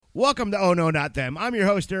Welcome to Oh No Not Them. I'm your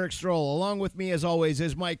host, Eric Stroll. Along with me, as always,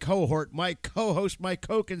 is my cohort, my co-host, my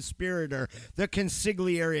co-conspirator, the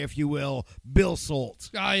consigliere, if you will, Bill Solt.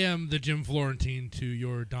 I am the Jim Florentine to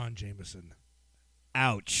your Don Jameson.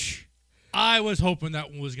 Ouch. I was hoping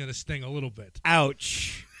that one was going to sting a little bit.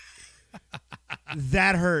 Ouch.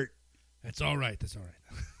 That hurt. That's all right. That's all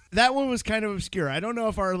right. That one was kind of obscure. I don't know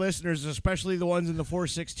if our listeners, especially the ones in the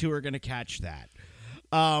 462, are going to catch that.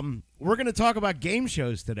 We're going to talk about game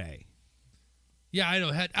shows today. Yeah, I know.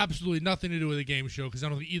 It had absolutely nothing to do with a game show because I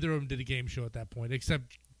don't think either of them did a game show at that point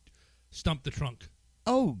except Stump the Trunk.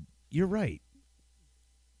 Oh, you're right.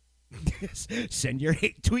 Send your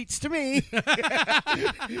hate tweets to me.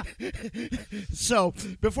 So,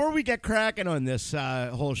 before we get cracking on this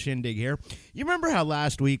whole shindig here, you remember how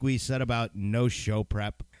last week we said about no show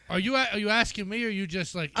prep? Are you asking me, or are you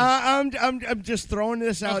just like? I'm just throwing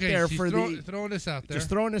this out there for throwing this out there. Just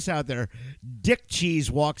throwing this out there. Dick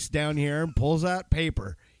Cheese walks down here and pulls out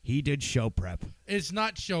paper. He did show prep. It's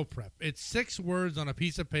not show prep. It's 6 words on a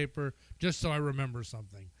piece of paper just so I remember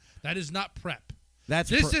something. That is not prep.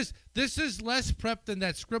 This is less prep than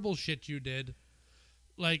that scribble shit you did.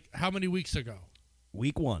 Like how many weeks ago?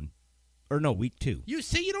 Week 1, or no, week 2. You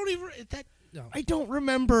see, you don't even that. No. I don't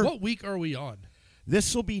remember. What week are we on?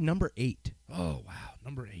 This will be number 8. Oh, wow.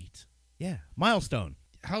 Number 8. Yeah. Milestone.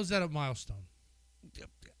 How's that a milestone?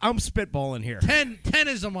 I'm spitballing here. 10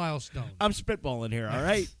 is a milestone. I'm spitballing here, all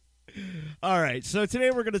right? All right. So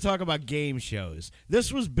today we're going to talk about game shows.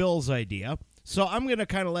 This was Bill's idea, so I'm going to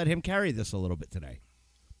kind of let him carry this a little bit today.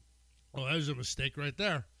 Oh, that was a mistake right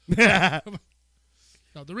there. Now,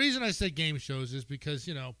 the reason I say game shows is because,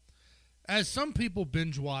 as some people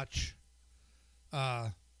binge watch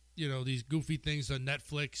these goofy things on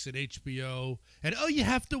Netflix and HBO. And, you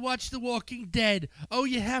have to watch The Walking Dead. Oh,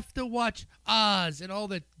 you have to watch Oz and all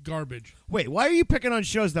that garbage. Wait, why are you picking on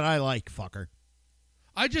shows that I like, fucker?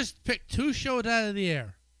 I just picked 2 shows out of the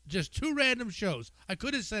air. Just 2 random shows. I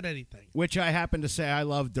could have said anything. Which I happen to say I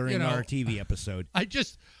loved during our TV episode. I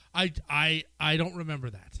don't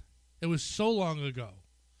remember that. It was so long ago.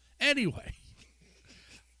 Anyway,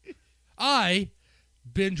 I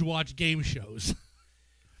binge watch game shows.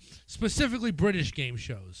 Specifically British game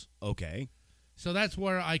shows. Okay. So that's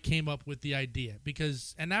where I came up with the idea.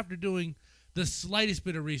 And after doing the slightest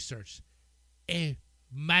bit of research, a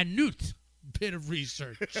minute bit of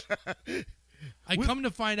research, I come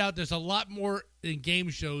to find out there's a lot more in game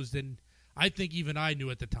shows than I think even I knew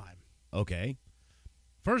at the time. Okay.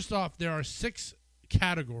 First off, there are 6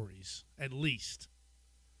 categories, at least,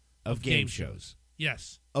 of game shows.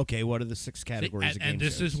 Yes. Okay, what are the 6 categories of game shows? And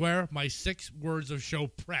this is where my 6 words of show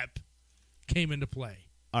prep came into play.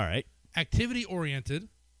 All right. Activity-oriented,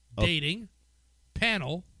 dating,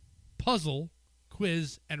 panel, puzzle,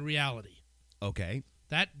 quiz, and reality. Okay.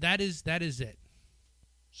 That is it.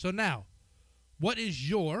 So now, what is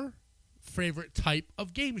your favorite type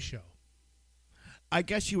of game show? I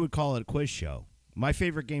guess you would call it a quiz show. My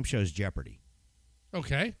favorite game show is Jeopardy.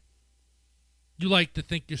 Okay. You like to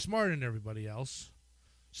think you're smarter than everybody else,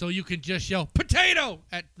 so you can just yell, potato,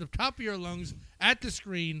 at the top of your lungs at the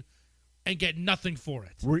screen and get nothing for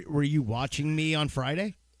it. Were you watching me on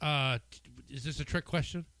Friday? Is this a trick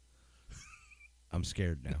question? I'm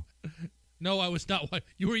scared now. No, I was not.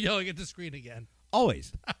 You were yelling at the screen again.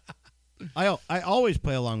 Always. I always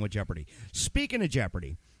play along with Jeopardy. Speaking of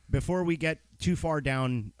Jeopardy, before we get too far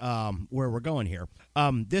down where we're going here,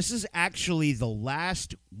 this is actually the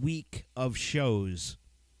last week of shows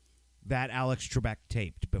that Alex Trebek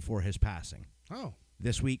taped before his passing. Oh.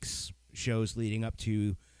 This week's shows leading up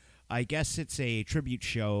to, I guess it's a tribute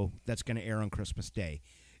show that's going to air on Christmas Day,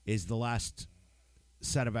 is the last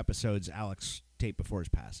set of episodes Alex taped before his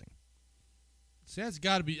passing. See, that's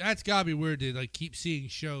gotta be weird to keep seeing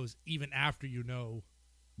shows even after you know.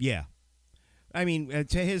 Yeah. I mean,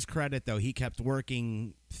 to his credit, though, he kept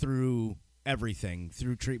working through everything,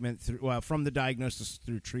 through treatment, from the diagnosis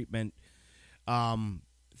through treatment,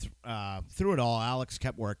 through it all. Alex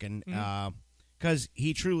kept working because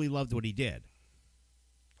he truly loved what he did.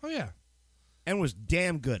 Oh yeah, and was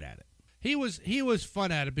damn good at it. He was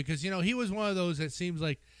fun at it because he was one of those that seems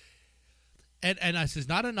like, and I says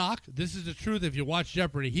not a knock. This is the truth. If you watch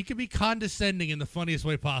Jeopardy, he can be condescending in the funniest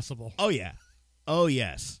way possible. Oh yeah, oh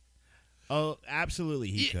yes. Oh, absolutely,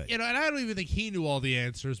 he could. And I don't even think he knew all the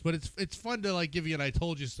answers, but it's fun to give you an "I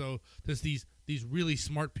told you so." There's these really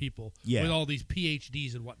smart people with all these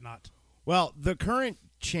PhDs and whatnot. Well, the current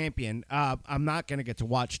champion, I'm not going to get to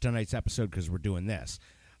watch tonight's episode because we're doing this.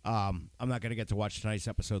 I'm not going to get to watch tonight's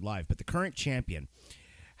episode live, but the current champion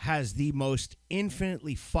has the most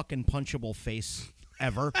infinitely fucking punchable face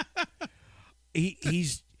ever.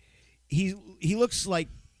 He's he looks like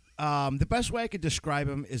the best way I could describe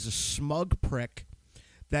him is a smug prick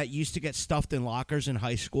that used to get stuffed in lockers in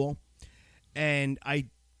high school, and I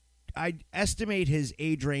estimate his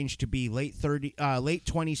age range to be late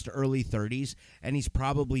 20s to early 30s, and he's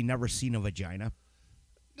probably never seen a vagina.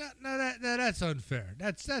 No, that's unfair.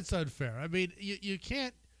 That's unfair. I mean, you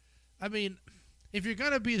can't. I mean, if you're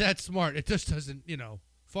gonna be that smart, it just doesn't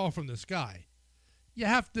fall from the sky. You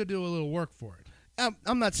have to do a little work for it.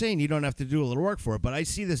 I'm not saying you don't have to do a little work for it, but I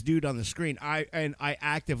see this dude on the screen, I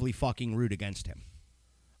actively fucking root against him.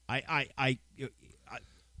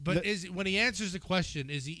 But when he answers the question,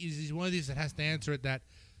 is he one of these that has to answer it that,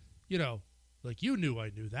 like you knew I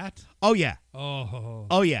knew that? Oh yeah.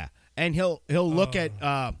 Oh Yeah. And he'll look at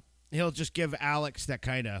he'll just give Alex that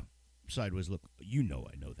kind of sideways look. I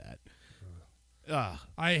know that.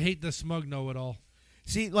 I hate the smug know-it-all.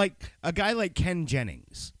 See, like a guy like Ken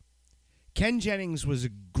Jennings. Ken Jennings was a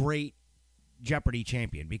great Jeopardy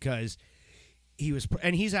champion because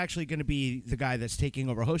he's actually going to be the guy that's taking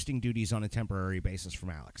over hosting duties on a temporary basis from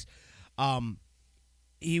Alex.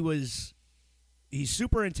 He's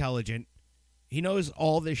super intelligent. He knows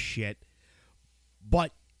all this shit,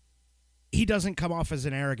 but he doesn't come off as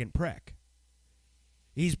an arrogant prick.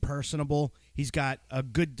 He's personable. He's got a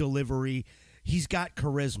good delivery. He's got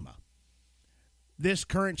charisma. This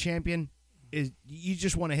current champion you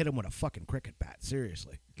just want to hit him with a fucking cricket bat.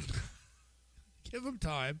 Seriously. Give him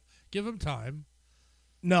time. Give him time.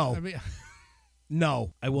 No. I mean,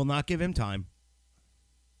 no, I will not give him time.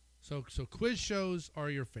 So quiz shows are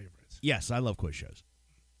your favorites? Yes, I love quiz shows.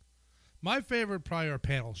 My favorite probably are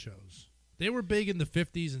panel shows. They were big in the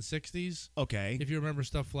 50s and 60s. Okay. If you remember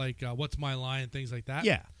stuff like What's My Line and things like that.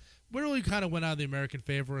 Yeah. We really kind of went out of the American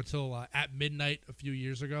favor until At Midnight a few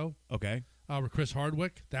years ago. Okay. With Chris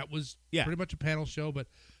Hardwick. That was pretty much a panel show.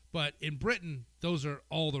 But in Britain, those are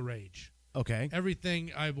all the rage. Okay.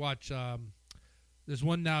 Everything I watch, there's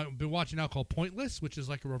one now I've been watching now called Pointless, which is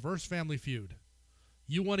like a reverse Family Feud.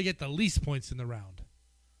 You want to get the least points in the round.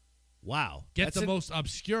 Wow. Get the most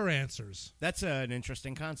obscure answers. That's an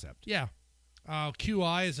interesting concept. Yeah.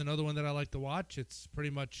 QI is another one that I like to watch. It's pretty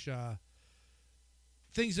much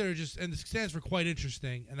things that are just, and it stands for quite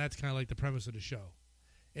interesting, and that's kind of like the premise of the show.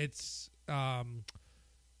 It's 8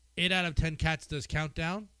 out of 10 Cats does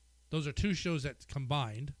Countdown. Those are two shows that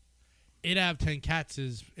combined. 8 out of 10 Cats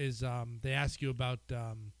is they ask you about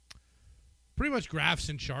pretty much graphs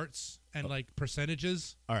and charts and like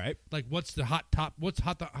percentages. All right. Like what's the hot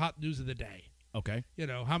news of the day? Okay.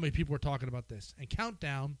 How many people are talking about this? And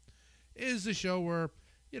Countdown is the show where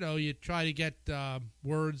you try to get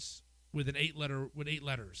words with 8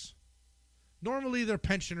 letters. Normally they're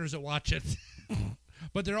pensioners that watch it,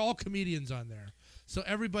 but they're all comedians on there. So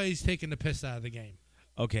everybody's taking the piss out of the game.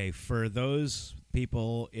 Okay, for those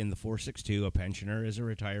people in the 462, a pensioner is a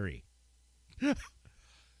retiree.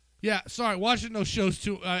 Yeah, sorry, watching those shows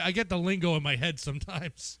too. I get the lingo in my head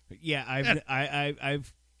sometimes. Yeah,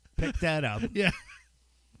 I've picked that up. Yeah,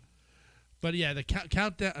 but yeah, the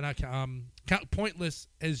countdown, Pointless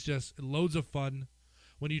is just loads of fun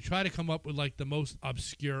when you try to come up with like the most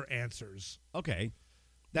obscure answers. Okay,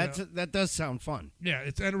 that does sound fun. Yeah,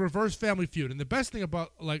 it's a reverse Family Feud, and the best thing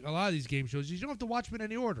about like a lot of these game shows is you don't have to watch them in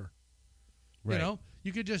any order. Right.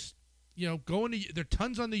 You could just go into. There are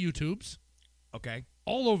tons on the YouTubes. Okay.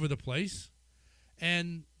 All over the place,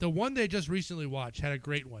 and the one they just recently watched had a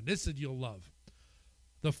great one. This is you'll love.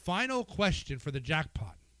 The final question for the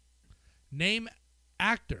jackpot: name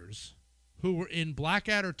actors who were in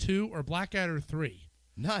Blackadder 2 or Blackadder 3.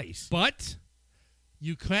 Nice. But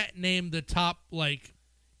you can't name the top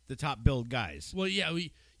the top billed guys. Well, yeah,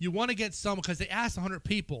 you want to get some because they asked 100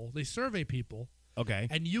 people, they survey people. Okay.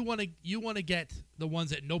 And you want to get the ones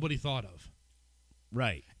that nobody thought of.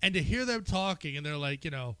 Right. And to hear them talking, and they're like,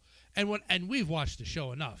 and we've watched the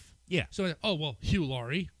show enough. Yeah. So, Hugh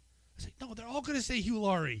Laurie. I was like, no, they're all going to say Hugh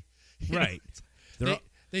Laurie. Right.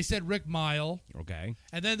 They said Rick Mile. Okay.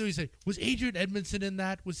 And then they said, was Adrian Edmondson in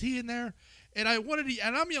that? Was he in there? And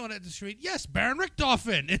I'm yelling at the screen, yes, Baron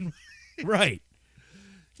Richthofen. And right.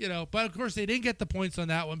 But of course they didn't get the points on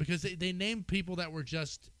that one because they named people that were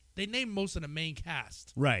they named most of the main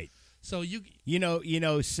cast. Right. So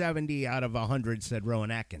 70 out of 100 said Rowan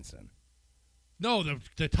Atkinson. No,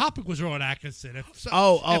 the topic was Rowan Atkinson. If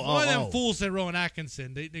one of them fools said Rowan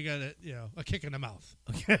Atkinson, they got a kick in the mouth.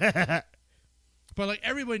 But like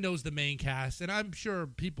everybody knows the main cast, and I'm sure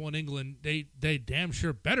people in England they damn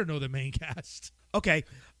sure better know the main cast. Okay,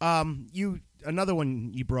 another one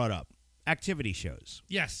you brought up, activity shows.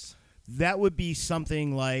 Yes, that would be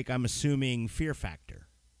something like I'm assuming Fear Factor.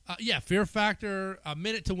 Yeah, Fear Factor, A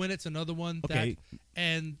Minute to Win It's another one. Okay.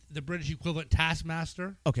 And the British equivalent,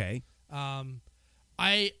 Taskmaster. Okay.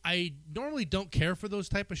 I normally don't care for those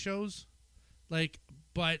type of shows,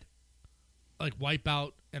 but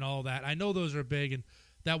Wipeout and all that. I know those are big, and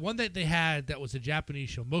that one that they had that was a Japanese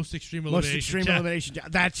show, Most Extreme Elimination.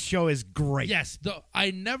 That show is great. Yes,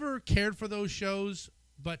 I never cared for those shows,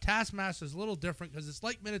 but Taskmaster is a little different because it's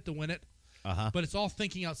like Minute to Win It, but it's all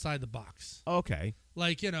thinking outside the box. Okay.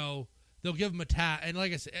 They'll give them a task, and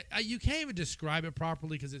like I said, you can't even describe it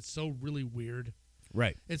properly because it's so really weird.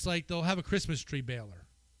 Right. It's like they'll have a Christmas tree baler,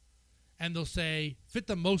 and they'll say, fit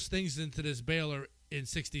the most things into this baler in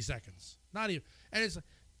 60 seconds. Not even, and it's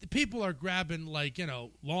the people are grabbing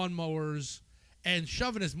lawnmowers and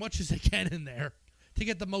shoving as much as they can in there to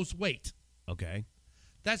get the most weight. Okay.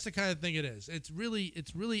 That's the kind of thing it is. It's really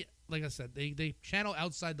like I said, they channel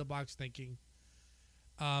outside the box thinking.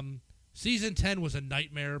 Season 10 was a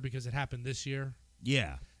nightmare because it happened this year.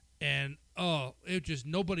 Yeah. And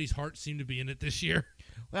nobody's heart seemed to be in it this year.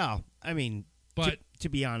 Well, I mean, but to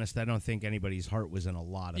be honest, I don't think anybody's heart was in a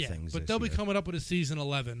lot of things. But they'll be coming up with a season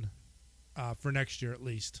 11 for next year at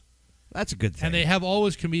least. That's a good thing. And they have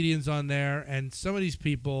always comedians on there, and some of these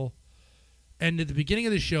people. And at the beginning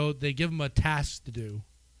of the show, they give them a task to do,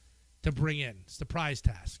 to bring in. It's the prize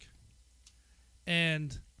task,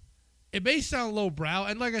 and it may sound lowbrow.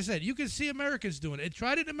 And like I said, you can see Americans doing it. It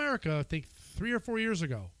tried it in America, I think 3 or 4 years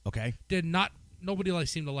ago. Okay. Nobody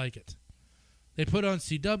seemed to like it. They put on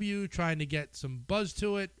CW trying to get some buzz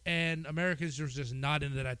to it, and Americans are just not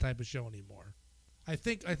into that type of show anymore. I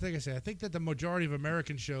think that the majority of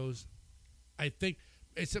American shows, I think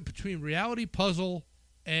it's between reality, puzzle,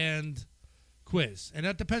 and quiz, and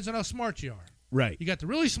that depends on how smart you are. Right. You got the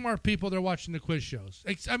really smart people, they're watching the quiz shows.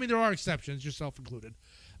 I mean, there are exceptions, yourself included.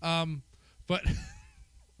 But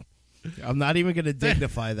I'm not even going to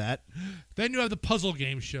dignify that. Then you have the puzzle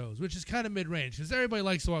game shows, which is kind of mid-range because everybody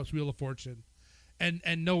likes to watch Wheel of Fortune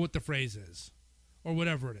and know what the phrase is or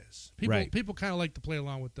whatever it is. People kind of like to play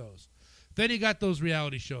along with those. Then you got those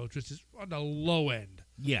reality shows, which is on the low end.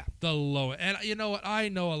 Yeah. The low end. And you know what? I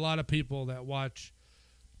know a lot of people that watch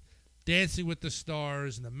Dancing with the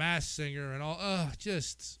Stars and The Masked Singer and all.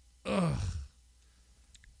 It's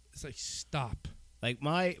like, stop. Like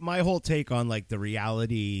my whole take on like the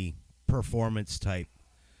reality performance type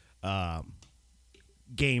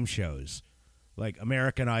game shows, like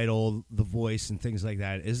American Idol, The Voice, and things like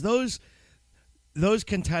that, is those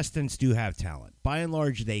contestants do have talent. By and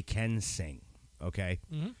large, they can sing. Okay.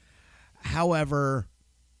 Mm-hmm. However,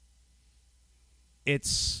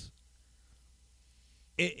 it's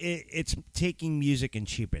taking music and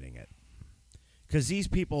cheapening it, because these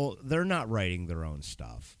people, they're not writing their own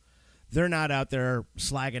stuff. They're not out there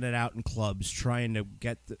slagging it out in clubs trying to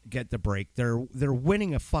get the break. They're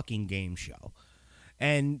winning a fucking game show,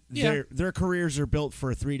 and their careers are built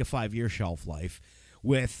for a 3 to 5 year shelf life,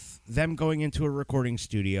 with them going into a recording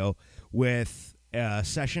studio with a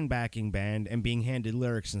session backing band and being handed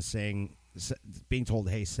lyrics and being told,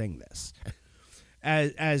 "Hey, sing this."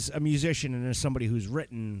 As a musician and as somebody who's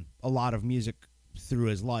written a lot of music through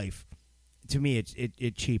his life, to me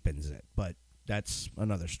it cheapens it, but that's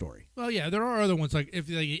another story. Well, yeah, there are other ones like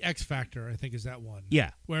X Factor, I think is that one.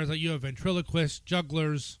 Yeah. Whereas like you have ventriloquists,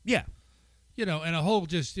 jugglers. Yeah. And a whole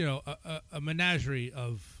just a menagerie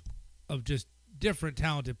of just different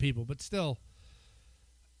talented people, but still,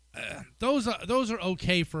 those are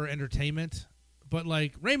okay for entertainment. But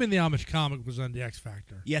like Raymond the Amish Comic was on the X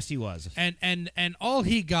Factor. Yes, he was. And all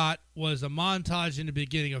he got was a montage in the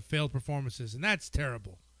beginning of failed performances, and that's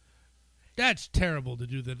terrible. That's terrible to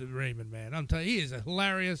do the Raymond, man. I'm telling you, he is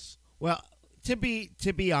hilarious. Well, to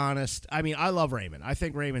be honest, I mean, I love Raymond. I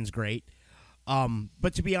think Raymond's great.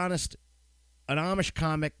 But to be honest, an Amish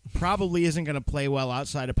comic probably isn't going to play well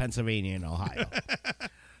outside of Pennsylvania and Ohio.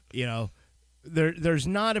 There's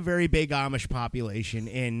not a very big Amish population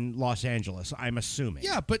in Los Angeles, I'm assuming.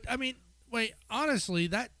 Yeah, but I mean, wait, honestly,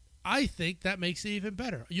 I think that makes it even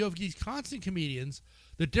better. You have these constant comedians,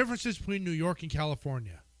 the differences between New York and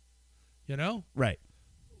California. Right.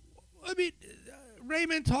 I mean,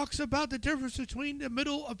 Raymond talks about the difference between the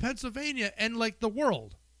middle of Pennsylvania and like the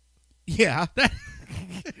world. Yeah.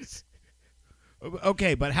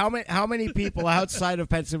 Okay, but how many people outside of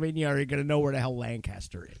Pennsylvania are you going to know where the hell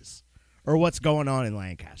Lancaster is, or what's going on in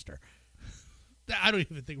Lancaster? I don't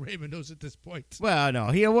even think Raymond knows at this point. Well, no,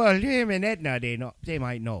 him and Edna, they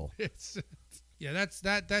might know. Yeah, that's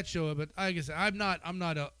that show. But I guess I don't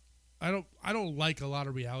like a lot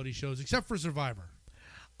of reality shows except for Survivor.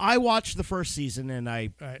 I watched the first season and I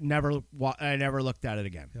Right. never looked at it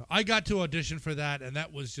again. You know, I got to audition for that, and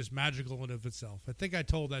that was just magical in of itself. I think I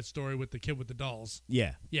told that story with the kid with the dolls.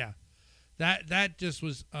 Yeah. Yeah, that just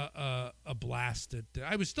was a blast.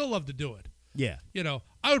 I would still love to do it. Yeah. You know,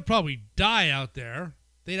 I would probably die out there.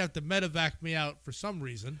 They'd have to medevac me out for some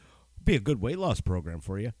reason. Be a good weight loss program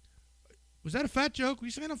for you. Was that a fat joke? Were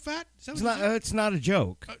you saying I'm fat? Is that It's what you not. said? It's not a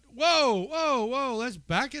joke. Whoa! Let's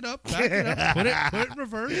back it up. Put it in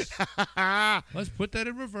reverse. Let's put that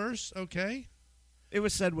in reverse. Okay. It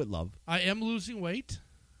was said with love. I am losing weight.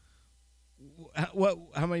 What?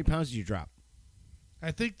 How many pounds did you drop?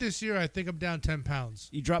 I think this year, I'm down 10 pounds.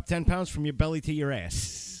 You dropped 10 pounds from your belly to your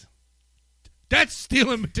ass. That's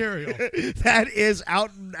stealing material. That is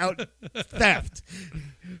out and out theft.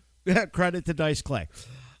 Credit to Dice Clay.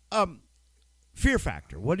 Fear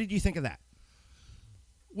Factor. What did you think of that?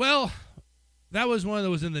 Well, that was one that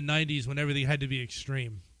was in the 90s when everything had to be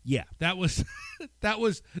extreme. Yeah. That was that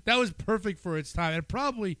was perfect for its time. And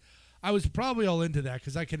I was probably all into that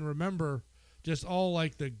because I can remember just all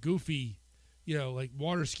like the goofy, you know, like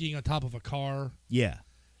water skiing on top of a car, Yeah.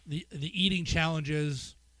 the eating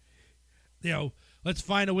challenges. You know, let's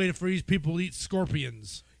find a way to freeze people eat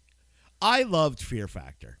scorpions. I loved Fear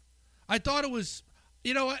Factor. I thought it was,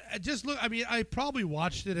 you know, I probably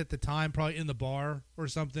watched it at the time, probably in the bar or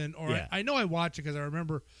something. Or Yeah. I know I watched it because I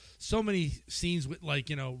remember so many scenes with, like,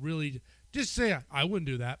 you know, really just say, I wouldn't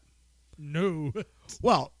do that. No.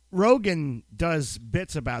 Well, Rogan does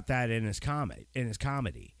bits about that in his comedy, in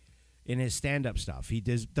his stand-up stuff. He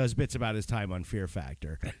does bits about his time on Fear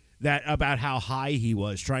Factor, that about how high he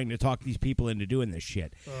was trying to talk these people into doing this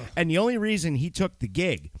shit. And the only reason he took the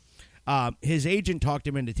gig, his agent talked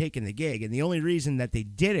him into taking the gig, and the only reason that they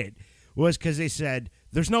did it was because they said,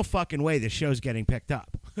 "There's no fucking way this show's getting picked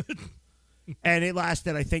up." And it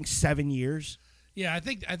lasted, I think, 7 years. Yeah, I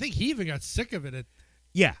think he even got sick of it.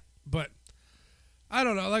 Yeah. But I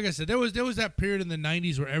don't know. Like I said, there was that period in the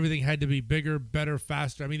 90s where everything had to be bigger, better,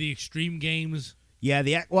 faster. I mean, the extreme games. Yeah,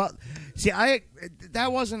 that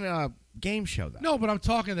wasn't a game show, though. No, but I'm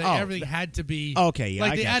talking that everything had to be. Okay, yeah,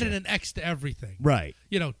 like I they gotcha. added an X to everything. Right.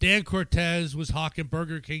 You know, Dan Cortez was hawking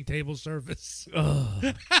Burger King table service.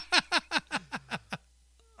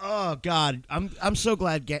 Oh God, I'm so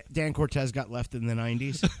glad Dan Cortez got left in the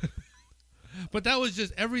 90s. But that was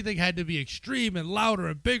just everything had to be extreme and louder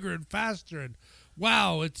and bigger and faster and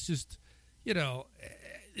wow, it's just, you know,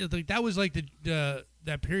 like that was like the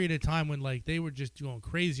that period of time when like they were just going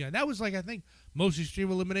crazy. And that was like I think most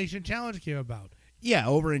Extreme Elimination Challenge came about. Yeah,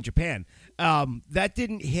 over in Japan. That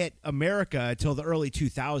didn't hit America until the early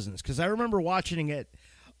 2000s because I remember watching it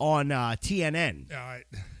on TNN.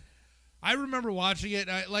 I remember watching it.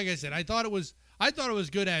 Like I said, I thought it was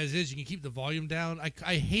good as is. You can keep the volume down.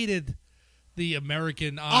 I hated the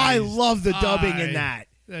American eyes. I love the dubbing in that.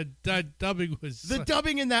 The dubbing was The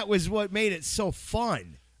dubbing in that was what made it so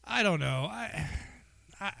fun. I don't know. I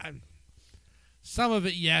some of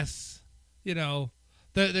it, yes. You know,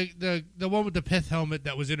 the one with the pith helmet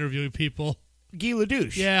that was interviewing people. Guy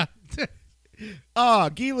Ledouche. Yeah. Guy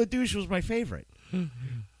Ledouche was my favorite.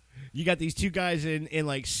 You got these two guys in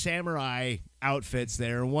like samurai outfits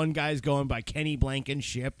there. One guy's going by Kenny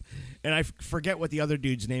Blankenship, and I forget what the other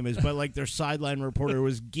dude's name is, but like their sideline reporter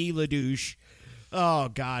was Guy Ledouche. Oh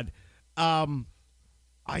God,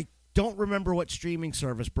 I don't remember what streaming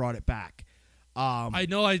service brought it back. I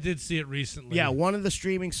know I did see it recently. Yeah, one of the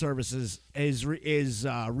streaming services is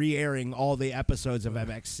re-airing all the episodes of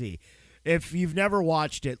MXC. If you've never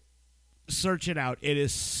watched it, search it out. It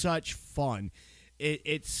is such fun.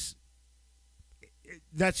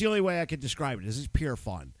 That's the only way I could describe it. This is pure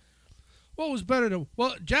fun. What was better to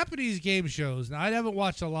Japanese game shows? Now I haven't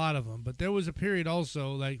watched a lot of them, but there was a period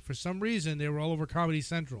also like for some reason they were all over Comedy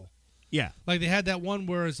Central. Yeah. Like they had that one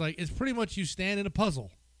where it's like it's pretty much you stand in a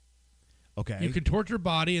puzzle. Okay. You contort your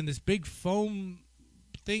body, and this big foam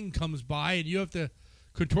thing comes by, and you have to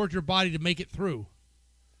contort your body to make it through,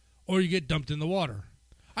 or you get dumped in the water.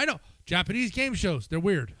 I know Japanese game shows; they're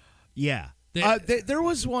weird. Yeah. There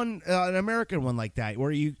was one, an American one like that,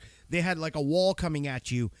 where they had like a wall coming at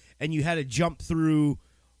you, and you had to jump through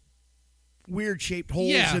weird shaped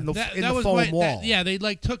holes in the foam wall. They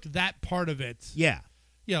like took that part of it. Yeah.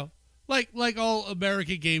 You know, like all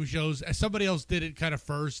American game shows, somebody else did it kind of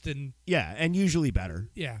first, and yeah, and usually better.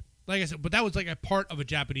 Yeah, like I said, but that was like a part of a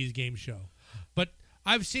Japanese game show. But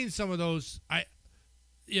I've seen some of those.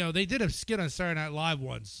 They did a skit on Saturday Night Live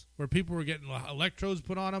once where people were getting electrodes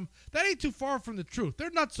put on them. That ain't too far from the truth. They're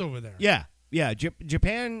nuts over there. Yeah, yeah.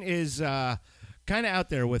 Japan is kind of out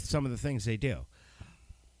there with some of the things they do.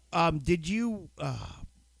 Did you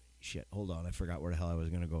Shit, hold on. I forgot where the hell I was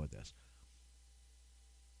going to go with this.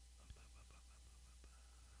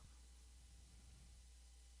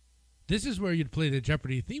 This is where you'd play the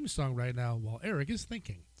Jeopardy theme song right now while Eric is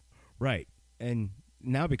thinking. Right. And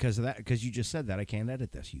now because of that, because you just said that, I can't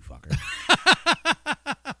edit this, you fucker.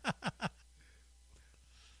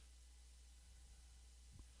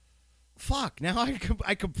 Fuck. Now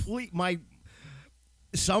I complete my...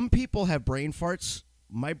 Some people have brain farts.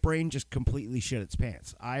 My brain just completely shit its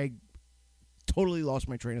pants. I totally lost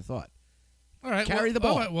my train of thought. All right. Carry the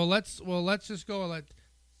ball. All right, let's just go like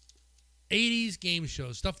 80s game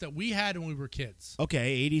shows, stuff that we had when we were kids.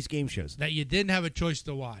 Okay, 80s game shows. That you didn't have a choice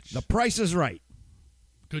to watch. The Price is Right.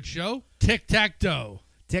 Good show? Tic-Tac-Toe.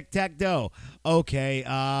 Tic-Tac-Toe. Okay.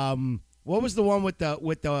 What was the one with the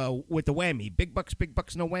whammy? Big bucks,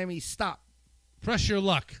 no whammy. Stop. Press Your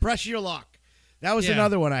Luck. Press Your Luck. That was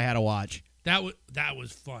another one I had to watch. That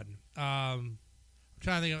was fun. I'm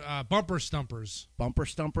trying to think of Bumper Stumpers. Bumper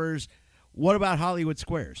Stumpers. What about Hollywood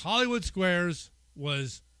Squares? Hollywood Squares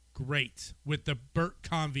was great with the Burt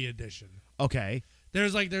Convy edition. Okay.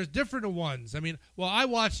 There's different ones. I mean, well, I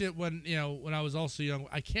watched it when I was also young.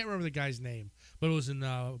 I can't remember the guy's name, but it was in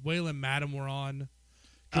Waylon Madam were on,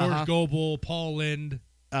 George Gobel, Paul Lind,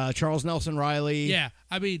 Charles Nelson Riley. Yeah,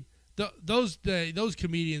 I mean those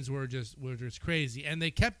comedians were just crazy, and they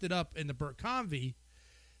kept it up in the Burt Convy.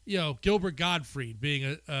 Gilbert Gottfried being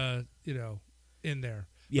in there.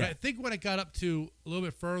 Yeah, but I think when it got up to a little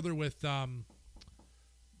bit further with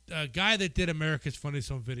a guy that did America's Funniest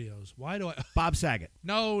Home Videos. Why do I? Bob Saget.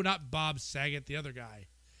 No, not Bob Saget. The other guy.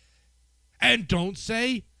 And don't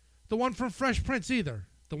say the one from Fresh Prince either.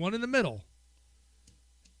 The one in the middle.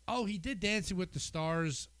 Oh, he did Dancing with the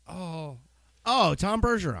Stars. Oh, Tom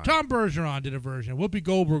Bergeron. Tom Bergeron did a version. Whoopi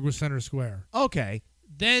Goldberg was center square. Okay.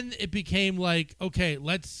 Then it became like, okay,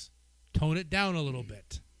 let's tone it down a little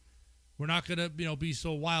bit. We're not gonna, be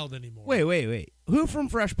so wild anymore. Wait. Who from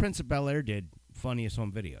Fresh Prince of Bel-Air did Funniest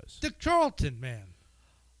Home Videos? Dick Charlton, man.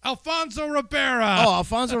 Alfonso Ribeiro. Oh,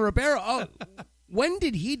 Alfonso Ribeiro. Oh, when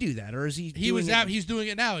did he do that, or is he? He's doing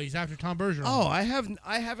it now. He's after Tom Bergeron. Oh, I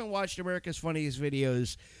haven't watched America's Funniest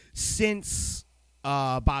Videos since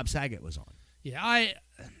Bob Saget was on. Yeah,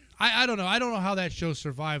 I don't know. I don't know how that show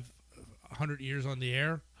survived 100 years on the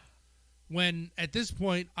air. When at this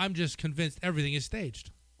point, I'm just convinced everything is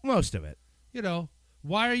staged. Most of it.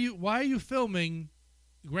 Why are you filming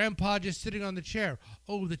Grandpa just sitting on the chair?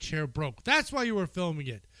 Oh, the chair broke. That's why you were filming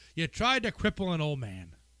it. You tried to cripple an old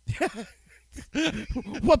man.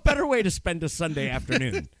 What better way to spend a Sunday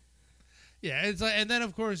afternoon? Yeah, it's like, and then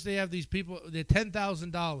of course they have these people. They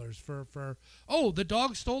 $10,000 for the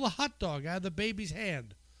dog stole a hot dog out of the baby's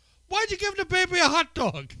hand. Why'd you give the baby a hot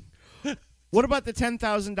dog? What about the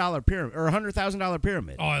 $10,000 pyramid or $100,000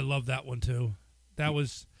 pyramid? Oh, I love that one too. That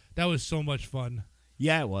was so much fun.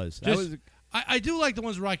 Yeah, it was. I do like the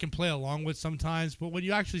ones where I can play along with sometimes, but when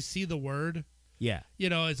you actually see the word, yeah,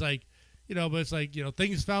 it's like, but it's like,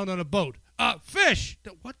 things found on a boat. Fish.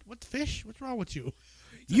 What fish? What's wrong with you?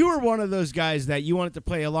 You were one of those guys that you wanted to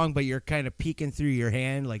play along, but you're kind of peeking through your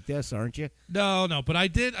hand like this, aren't you? No, but I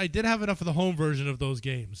did have enough of the home version of those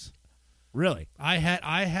games. Really? I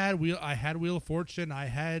had Wheel of Fortune. I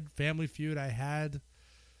had Family Feud. I had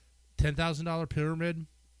 $10,000 Pyramid.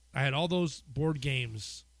 I had all those board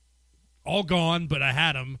games, all gone, but I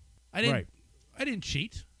had them. I didn't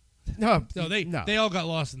cheat. No, they all got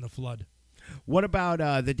lost in the flood. What about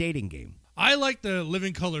the dating game? I like the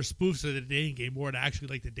Living Color spoofs of the dating game more than I actually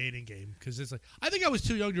like the dating game because it's like I think I was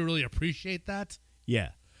too young to really appreciate that. Yeah.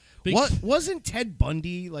 Wasn't Ted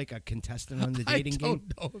Bundy like a contestant on the dating game? I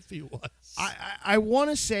don't know if he was. I want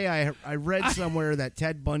to say I read somewhere that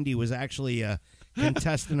Ted Bundy was actually a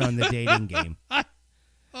contestant on the dating game.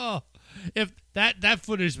 Oh, if that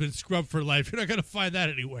footage has been scrubbed for life, you're not going to find that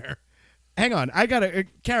anywhere. Hang on. I got to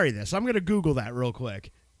carry this. I'm going to Google that real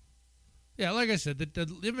quick. Yeah, like I said, the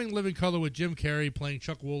Living Color with Jim Carrey playing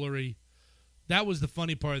Chuck Woolery, that was the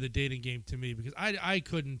funny part of the dating game to me because I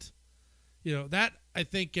couldn't, that I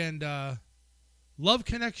think, and Love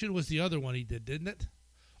Connection was the other one he did, didn't it?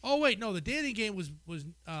 Oh, wait, no, the dating game was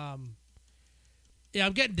I'm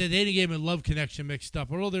getting the dating game and Love Connection mixed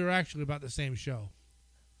up, although they were actually about the same show.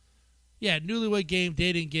 Yeah, Newlywed Game,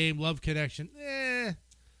 Dating Game, Love Connection. The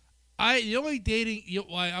only dating,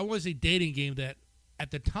 I want to say dating game that at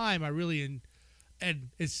the time I really, and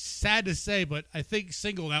it's sad to say, but I think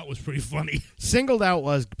Singled Out was pretty funny. Singled Out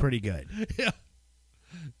was pretty good. Yeah.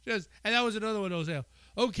 And that was another one that was,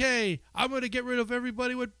 okay, I'm going to get rid of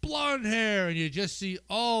everybody with blonde hair. And you just see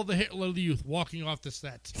all the Hitler Youth walking off the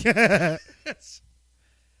set.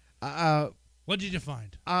 What did you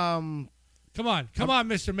find? Come on,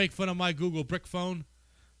 Mister. Make fun of my Google brick phone.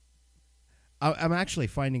 I'm actually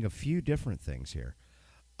finding a few different things here.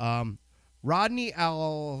 Rodney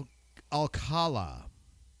Alcala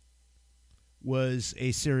was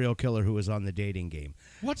a serial killer who was on the dating game.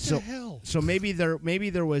 What the hell? So maybe there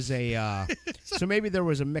was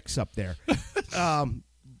a mix up there.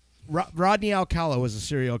 Rodney Alcala was a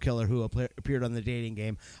serial killer who appeared on the dating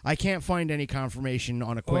game. I can't find any confirmation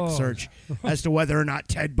on a quick search as to whether or not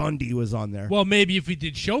Ted Bundy was on there. Well, maybe if we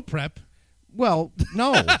did show prep. Well,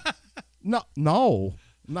 no. No,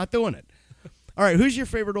 I'm not doing it. All right, who's your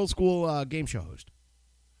favorite old school game show host?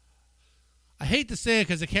 I hate to say it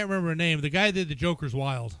because I can't remember her name. The guy that did the Joker's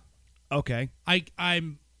Wild. Okay. I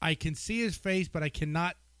can see his face, but I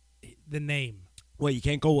cannot the name. Well, you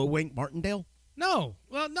can't go with Wink Martindale? No.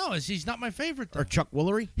 Well, no, he's not my favorite. Though. Or Chuck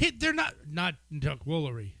Woolery? They're not Chuck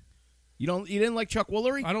Woolery. You didn't like Chuck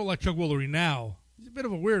Woolery? I don't like Chuck Woolery now. He's a bit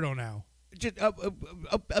of a weirdo now. Just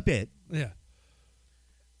a bit. Yeah.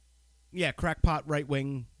 Yeah, crackpot right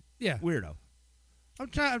wing. Yeah. Weirdo. I'm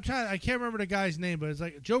trying. I can't remember the guy's name, but it's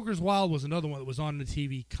like Joker's Wild was another one that was on the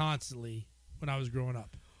TV constantly when I was growing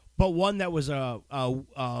up. But one that was a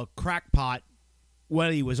crackpot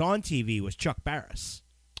when he was on TV was Chuck Barris.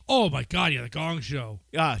 Oh my God! Yeah, the Gong Show.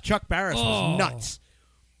 Chuck Barris was nuts.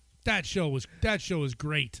 That show was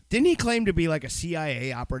great. Didn't he claim to be like a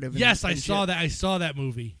CIA operative? Yes, I saw that. I saw that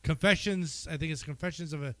movie. Confessions. I think it's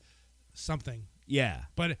Confessions of a something. Yeah.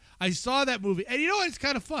 But I saw that movie, and you know what? It's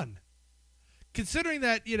kind of fun. Considering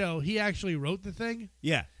that, he actually wrote the thing.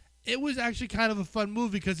 Yeah. It was actually kind of a fun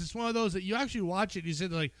movie because it's one of those that you actually watch it and you say,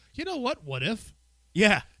 like, you know what? What if?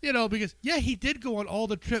 Yeah. Because, he did go on all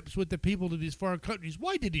the trips with the people to these foreign countries.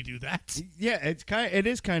 Why did he do that? Yeah, it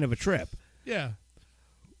is kind of a trip. Yeah.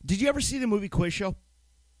 Did you ever see the movie Quiz Show?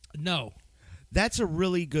 No. That's a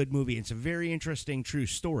really good movie. It's a very interesting true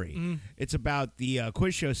story. Mm. It's about the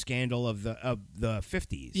quiz show scandal of the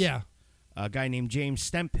 50s. Yeah. A guy named James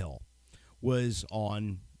Stempill was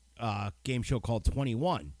on a game show called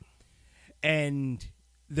 21. And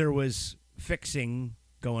there was fixing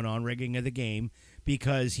going on, rigging of the game,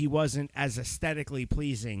 because he wasn't as aesthetically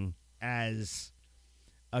pleasing as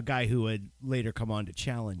a guy who would later come on to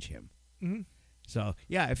challenge him. Mm-hmm. So,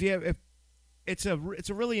 yeah, if it's a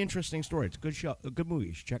really interesting story. It's a good show, a good movie.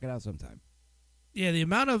 You should check it out sometime. Yeah, the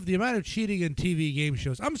amount of cheating in TV game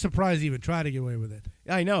shows. I'm surprised they even try to get away with it.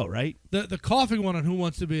 I know, right? The coughing one on Who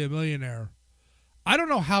Wants to Be a Millionaire. I don't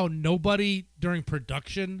know how nobody during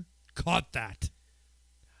production caught that.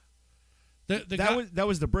 That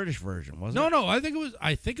was the British version, wasn't it? No. I think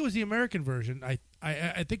it was the American version. I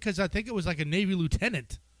think because I think it was like a Navy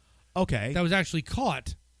lieutenant. Okay. That was actually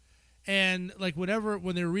caught. And like when they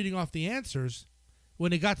were reading off the answers, when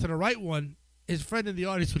they got to the right one, his friend in the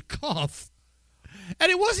audience would cough,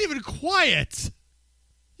 and it wasn't even quiet.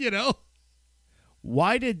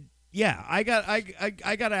 Why did? Yeah, I got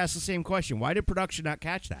to ask the same question. Why did production not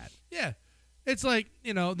catch that? Yeah, it's like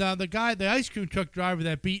now the ice cream truck driver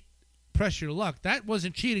that beat Press Your Luck, that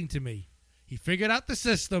wasn't cheating to me. He figured out the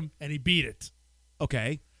system and he beat it.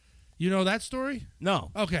 Okay. You know that story? No.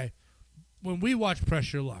 Okay. When we watched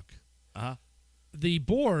Press Your Luck. The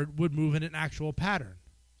board would move in an actual pattern.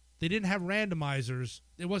 They didn't have randomizers.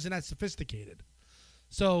 It wasn't that sophisticated.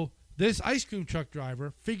 So this ice cream truck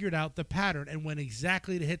driver figured out the pattern and went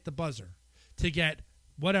exactly to hit the buzzer to get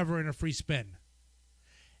whatever in a free spin.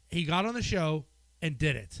 He got on the show and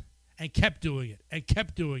did it and kept doing it and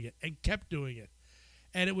kept doing it and kept doing it.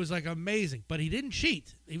 And it was like amazing. But he didn't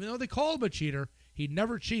cheat. Even though they called him a cheater, he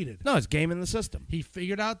never cheated. No, it's game in the system. He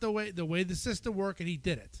figured out the way the system worked, and he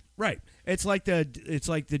did it. Right. It's like the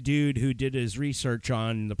dude who did his research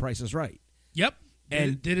on The Price is Right. Yep.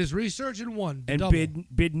 And did his research and won. And double.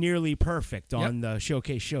 bid nearly perfect on the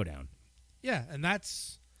Showcase Showdown. Yeah, and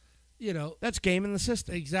that's that's game in the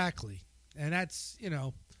system. Exactly. And that's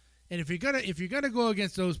and if you're gonna go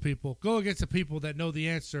against those people, go against the people that know the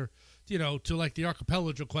answer, to like the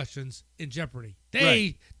archipelago questions in Jeopardy.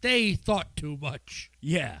 They thought too much.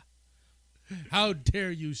 Yeah. How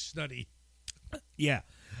dare you study? Yeah.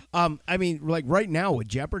 I mean, like right now with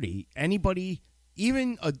Jeopardy, anybody,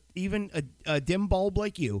 even a dim bulb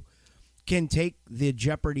like you, can take the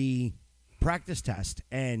Jeopardy practice test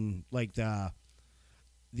and like the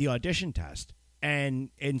audition test, and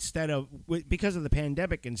because of the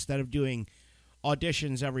pandemic, instead of doing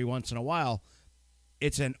auditions every once in a while,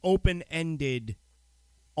 it's an open-ended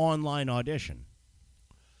online audition.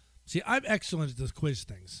 See, I'm excellent at those quiz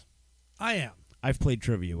things. I am. I've played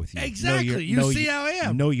trivia with you. Exactly. You see how I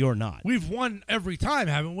am. No, you're not. We've won every time,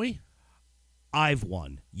 haven't we? I've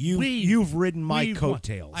won. You've ridden my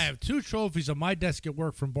coattails. I have 2 trophies on my desk at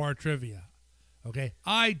work from bar trivia. Okay,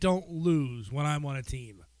 I don't lose when I'm on a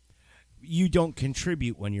team. You don't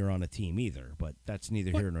contribute when you're on a team either, but that's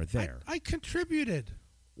neither What? here nor there. I contributed.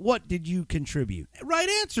 What did you contribute? Right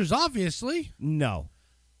answers, obviously. No.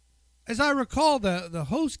 As I recall, the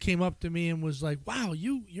host came up to me and was like, "Wow,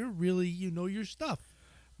 you're really know your stuff."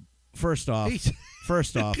 First off,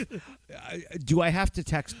 do I have to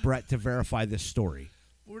text Brett to verify this story?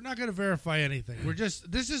 We're not going to verify anything.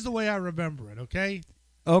 This is the way I remember it. Okay.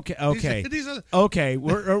 Okay. These are Okay.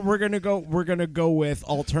 We're gonna go with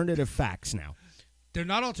alternative facts now. they're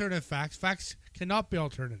not alternative facts. Facts cannot be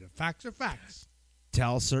alternative. Facts are facts.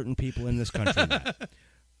 Tell certain people in this country that.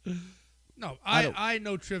 No, I I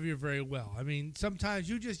know trivia very well. I mean, sometimes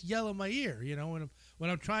you just yell in my ear, when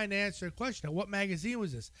I'm trying to answer a question. What magazine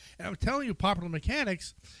was this? And I'm telling you Popular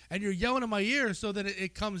Mechanics, and you're yelling in my ear so that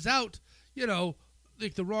it comes out,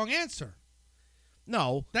 like the wrong answer.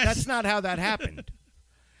 No, that's not how that happened.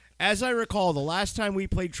 As I recall, the last time we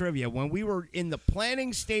played trivia, when we were in the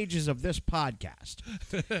planning stages of this podcast,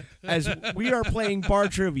 as we are playing bar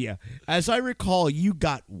trivia, as I recall, you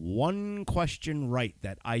got one question right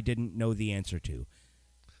that I didn't know the answer to.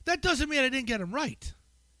 That doesn't mean I didn't get them right.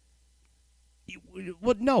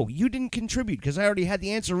 Well, no, you didn't contribute because I already had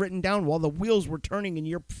the answer written down while the wheels were turning in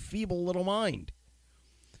your feeble little mind.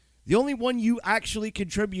 The only one you actually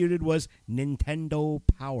contributed was Nintendo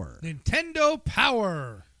Power. Nintendo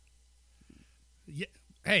Power. Yeah.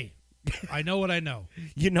 Hey, I know what I know.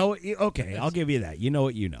 You know, okay, I'll give you that. You know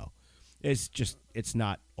what you know. It's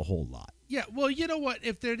not a whole lot. Yeah, well, you know what?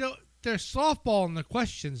 If there's softball in the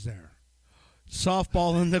questions there.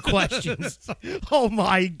 Softball in the questions. Oh,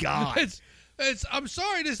 my God. I'm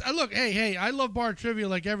sorry. Look, hey, I love bar trivia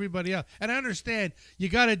like everybody else. And I understand you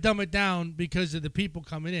got to dumb it down because of the people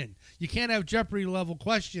coming in. You can't have Jeopardy level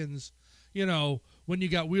questions, when you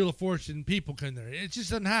got Wheel of Fortune people in there. It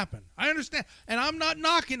just doesn't happen. I understand. And I'm not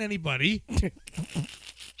knocking anybody.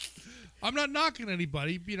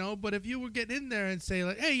 But if you were getting in there and say,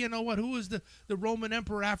 like, hey, you know what? Who was the Roman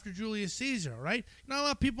emperor after Julius Caesar, right? Not a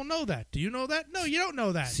lot of people know that. Do you know that? No, you don't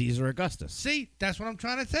know that. Caesar Augustus. See, that's what I'm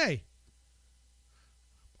trying to say.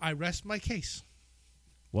 I rest my case.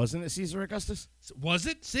 Wasn't it Caesar Augustus? Was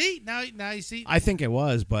it? See? Now you see. I think it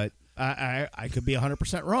was, but I could be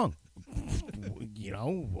 100% wrong.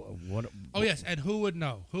 What? Oh, yes, and who would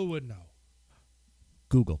know?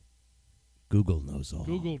 Google. Google knows all.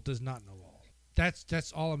 Google does not know all.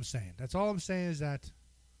 That's all I'm saying. That's all I'm saying is that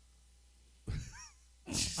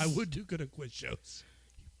I would do good at quiz shows.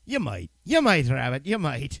 You might, Rabbit. You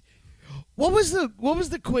might. What was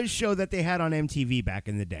the quiz show that they had on MTV back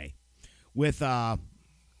in the day? With I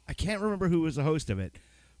can't remember who was the host of it.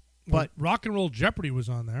 But Rock and Roll Jeopardy was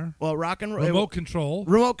on there. Well, Rock and Roll Remote Control.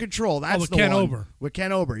 That's with the Ken one. Ober. With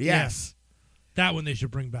Ken Ober, yes. Yeah. That one they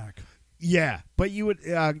should bring back. Yeah, but you would.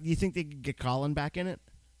 You think they could get Colin back in it?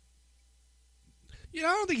 I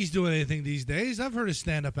don't think he's doing anything these days. I've heard his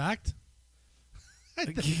stand-up act.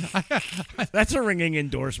 That's a ringing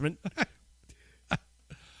endorsement.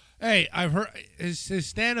 Hey, I've heard his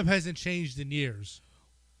stand-up hasn't changed in years.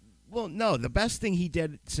 Well, no, the best thing he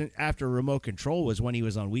did after Remote Control was when he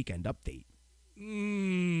was on Weekend Update.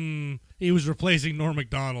 He was replacing Norm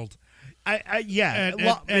Macdonald. Yeah,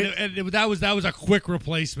 and that was a quick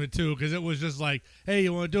replacement too, because it was just like, hey,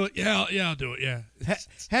 you want to do it? Yeah, I'll do it. Yeah,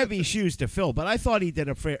 heavy shoes to fill, but I thought he did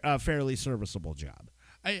a fairly serviceable job.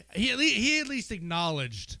 He at least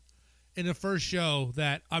acknowledged in the first show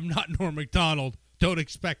that I'm not Norm Macdonald. Don't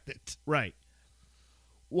expect it. Right.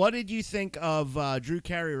 What did you think of Drew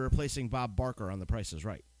Carey replacing Bob Barker on The Price is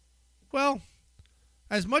Right? Well,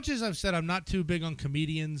 as much as I've said I'm not too big on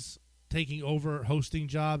comedians taking over hosting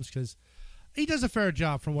jobs, because he does a fair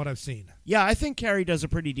job from what I've seen. Yeah, I think Carey does a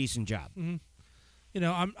pretty decent job.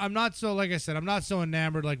 Mm-hmm. I'm not so, like I said, I'm not so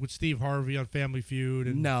enamored like with Steve Harvey on Family Feud.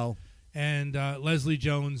 And Leslie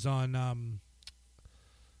Jones on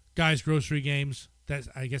Guys Grocery Games.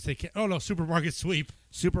 I guess they can't. Oh, no, Supermarket Sweep.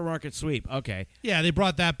 Supermarket Sweep, okay. Yeah, they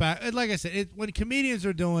brought that back. And like I said, when comedians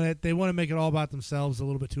are doing it, they want to make it all about themselves a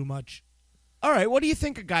little bit too much. All right, what do you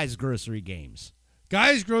think of Guys Grocery Games?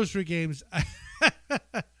 Guys Grocery Games,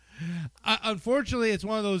 unfortunately, it's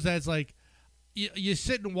one of those that's like, you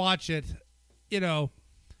sit and watch it, I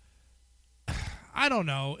don't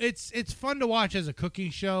know. It's fun to watch as a cooking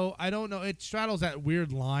show. I don't know. It straddles that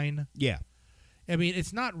weird line. Yeah. I mean,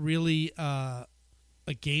 it's not really a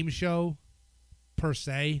game show per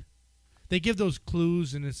se. They give those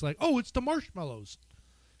clues, and it's like, oh, it's the marshmallows.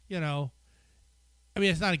 I mean,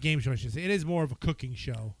 it's not a game show, I should say. It is more of a cooking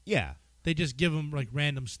show. Yeah. They just give them, like,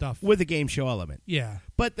 random stuff. With a game show element. Yeah.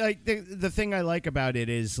 But the thing I like about it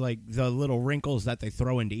is, like, the little wrinkles that they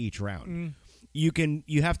throw into each round.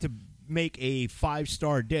 you have to make a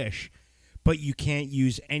 5-star dish, but you can't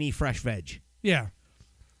use any fresh veg. Yeah.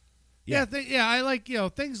 Yeah. I like,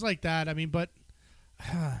 things like that. I mean, but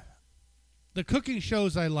the cooking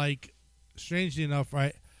shows I like, strangely enough,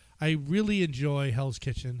 I really enjoy Hell's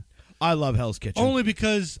Kitchen. I love Hell's Kitchen. Only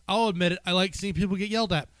because, I'll admit it, I like seeing people get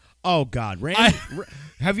yelled at. Oh, God. Randy,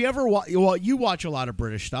 have you ever you watch a lot of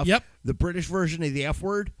British stuff. Yep. The British version of the F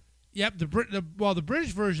word? Yep, the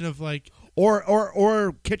British version of like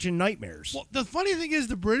or Kitchen Nightmares. Well, the funny thing is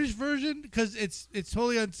the British version, because it's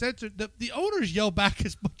totally uncensored. The owners yell back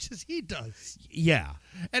as much as he does. Yeah,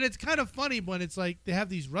 and it's kind of funny when it's like they have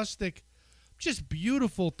these rustic, just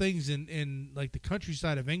beautiful things in like the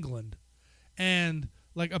countryside of England, and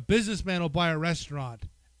like a businessman will buy a restaurant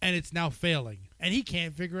and it's now failing, and he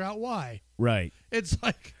can't figure out why. Right. It's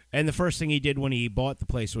like. And the first thing he did when he bought the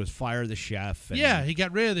place was fire the chef. And yeah, he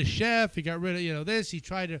got rid of the chef. He got rid of this. He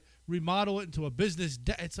tried to remodel it into a business.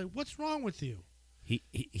 It's like, what's wrong with you?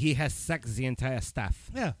 He has sexed the entire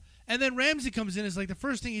staff. Yeah, and then Ramsay comes in. It's like the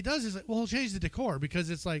first thing he does is like, well, he'll change the decor, because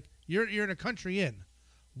it's like you're in a country inn.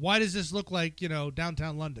 Why does this look like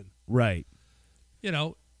downtown London? Right.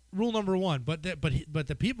 Rule number one. But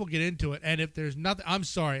the people get into it, and if there's nothing, I'm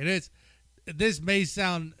sorry, this may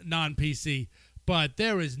sound non-PC. But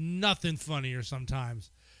there is nothing funnier sometimes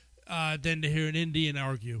than to hear an Indian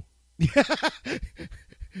argue.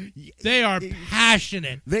 They are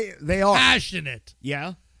passionate. They are passionate.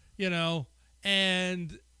 Yeah.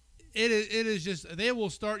 And it is just, they will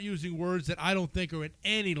start using words that I don't think are in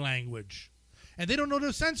any language, and they don't know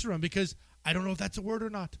to censor them, because I don't know if that's a word or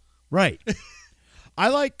not. Right.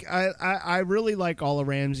 I really like all of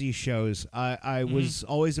Ramsay's shows. I was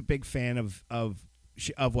always a big fan of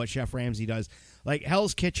what Chef Ramsay does. Like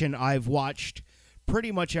Hell's Kitchen, I've watched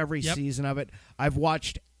pretty much every season of it. I've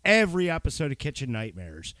watched every episode of Kitchen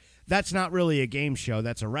Nightmares. That's not really a game show.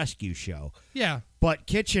 That's a rescue show. Yeah. But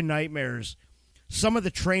Kitchen Nightmares, some of the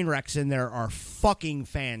train wrecks in there are fucking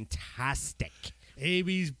fantastic.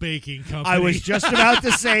 Amy's Baking Company. I was just about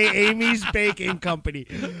to say Amy's Baking Company.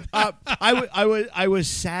 I was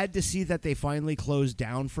sad to see that they finally closed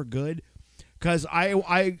down for good, because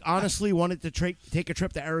I honestly wanted to take a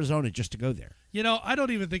trip to Arizona just to go there. I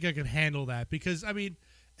don't even think I could handle that, because, I mean,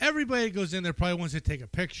 everybody that goes in there probably wants to take a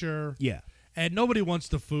picture. Yeah. And nobody wants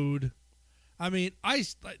the food. I mean,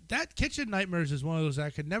 that Kitchen Nightmares is one of those I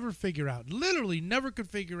could never figure out. Literally never could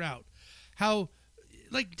figure out how,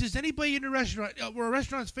 like, does anybody in a restaurant, where a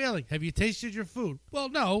restaurant's failing, have you tasted your food? Well,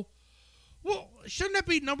 no. Well, shouldn't that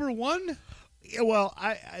be number one? Yeah, well,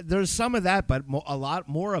 there's some of that, but a lot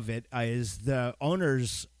more of it is the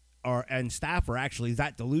owners and staff are actually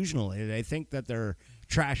that delusional. They think that their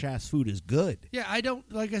trash-ass food is good. Yeah, I don't,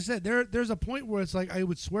 like I said, there's a point where it's like I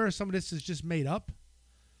would swear some of this is just made up,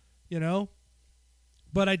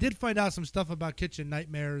 But I did find out some stuff about Kitchen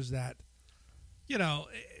Nightmares that,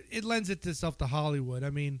 it lends itself to Hollywood.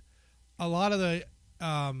 I mean, a lot of the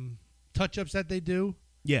touch-ups that they do,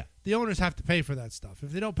 yeah, the owners have to pay for that stuff.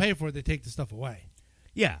 If they don't pay for it, they take the stuff away.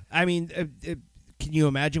 Yeah, I mean, can you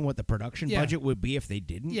imagine what the production budget would be if they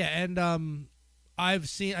didn't? Yeah, and I've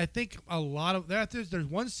seen, I think a lot of, there's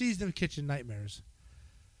one season of Kitchen Nightmares.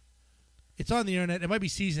 It's on the internet. It might be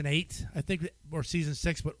season 8, I think, or season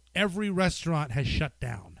 6, but every restaurant has shut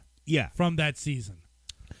down. Yeah, from that season.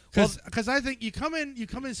 Because I think you come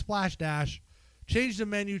in Splash Dash, change the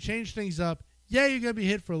menu, change things up. Yeah, you're gonna be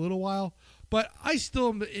hit for a little while, but I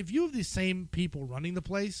still, if you have the same people running the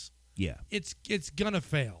place, yeah, it's gonna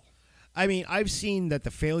fail. I mean, I've seen that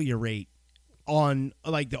the failure rate on,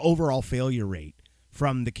 like, the overall failure rate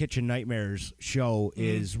from the Kitchen Nightmares show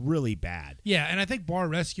is really bad. Yeah, and I think Bar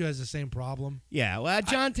Rescue has the same problem. Yeah, well,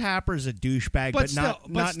 John Tapper's a douchebag, but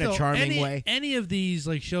not in a charming way. Any of these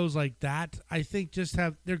like shows like that, I think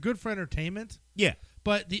they're good for entertainment. Yeah,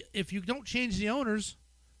 but if you don't change the owners,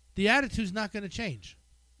 the attitude's not going to change.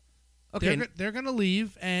 Okay, they're going to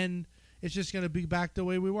leave, and it's just going to be back the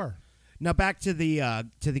way we were. Now back to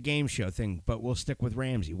the game show thing, but we'll stick with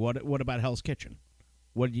Ramsay. What about Hell's Kitchen?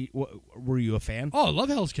 Were you a fan? Oh, I love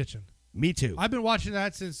Hell's Kitchen. Me too. I've been watching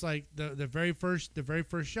that since like the very first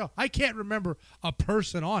show. I can't remember a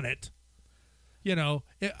person on it.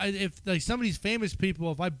 If like some of these famous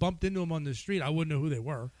people, if I bumped into them on the street, I wouldn't know who they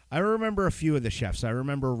were. I remember a few of the chefs. I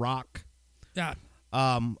remember Rock. Yeah.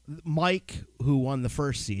 Mike, who won the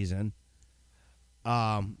first season.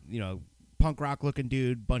 Punk rock looking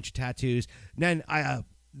dude, bunch of tattoos. And then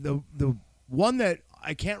the one that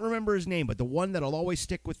I can't remember his name, but the one that'll always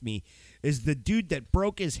stick with me is the dude that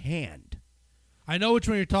broke his hand. I know which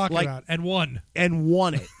one you're talking about, and won. And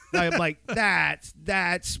won it. I'm like, that's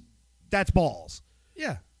balls.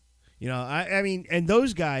 Yeah. I mean, and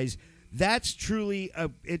those guys, that's truly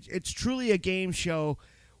it's truly a game show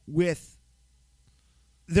with.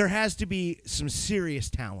 There has to be some serious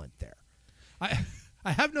talent there. I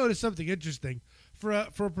have noticed something interesting for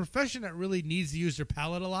a profession that really needs to use their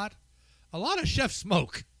palate a lot of chefs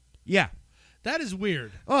smoke. Yeah, that is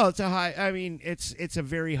weird. Well, it's a high. I mean, it's a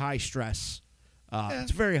very high stress.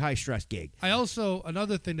 It's a very high stress gig. I also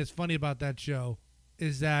another thing that's funny about that show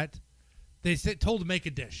is that they told to make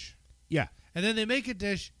a dish. Yeah, and then they make a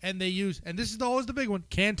dish and they use, and this is always the big one,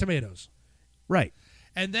 canned tomatoes. Right.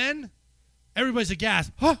 And then everybody's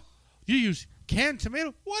aghast. Huh? You use canned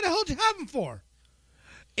tomato? What the hell did you have them for?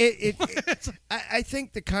 I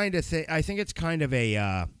think the kind of thing. I think it's kind of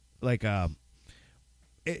a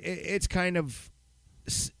it's kind of.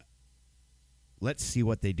 Let's see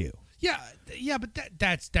what they do. Yeah, but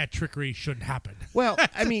that trickery shouldn't happen. Well,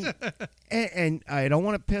 I mean, and I don't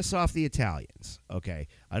want to piss off the Italians. Okay,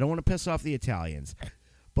 I don't want to piss off the Italians,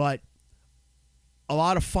 but a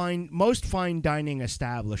lot of most fine dining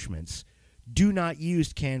establishments do not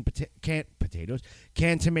use canned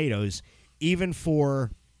tomatoes, even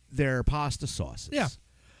for their pasta sauces. Yeah.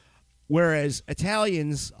 Whereas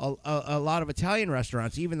Italians, a lot of Italian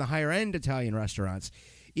restaurants, even the higher end Italian restaurants,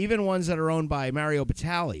 even ones that are owned by Mario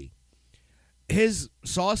Batali, his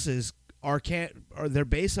sauces are their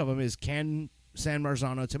base of them is canned San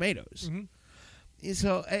Marzano tomatoes. Mm-hmm.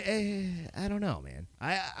 So I don't know, man.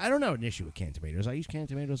 I don't have an issue with canned tomatoes. I use canned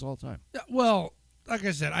tomatoes all the time. Yeah, well, like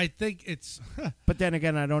I said, I think it's. But then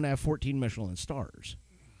again, I don't have 14 Michelin stars.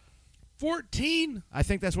 14? I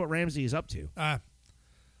think that's what Ramsay is up to.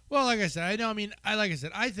 Well, like I said, I know. I mean,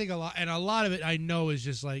 I think a lot, and a lot of it I know is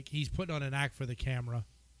just like he's putting on an act for the camera,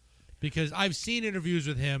 because I've seen interviews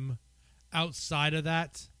with him outside of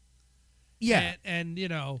that. Yeah, and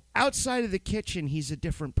outside of the kitchen, he's a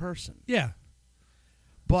different person. Yeah,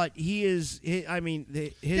 but he is. I mean,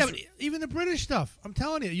 but even the British stuff. I'm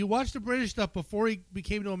telling you, you watch the British stuff before he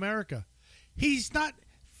came to America. He's not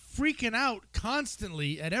freaking out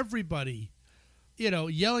constantly at everybody.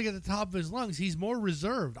 Yelling at the top of his lungs. He's more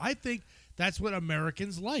reserved. I think that's what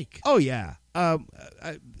Americans like. Oh, yeah.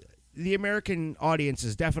 The American audience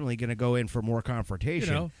is definitely going to go in for more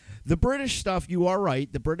confrontation. The British stuff, you are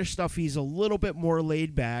right. The British stuff, he's a little bit more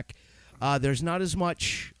laid back. There's not as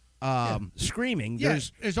much screaming. Yeah,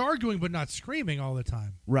 there's arguing but not screaming all the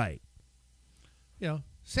time. Right.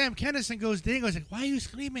 Sam Kinison goes to Dingo. He's like, why are you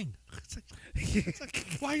screaming? It's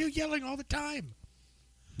like, why are you yelling all the time?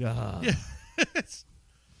 Yeah. It's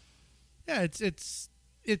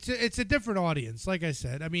a different audience, like I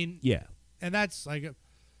said. I mean, yeah, and that's like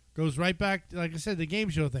goes right back, like I said, the game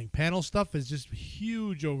show thing. Panel stuff is just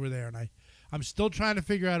huge over there, and I'm still trying to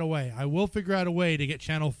figure out a way. I will figure out a way to get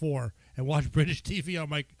Channel 4 and watch British TV on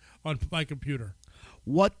my computer.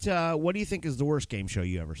 What do you think is the worst game show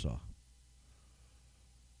you ever saw?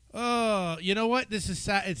 You know what? This is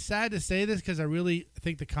sad. It's sad to say this because I really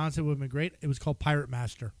think the concept would have been great. It was called Pirate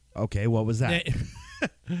Master. Okay, what was that?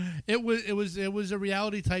 It was a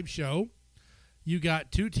reality type show. You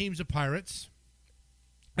got two teams of pirates,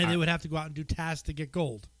 and they would have to go out and do tasks to get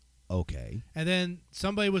gold. Okay. And then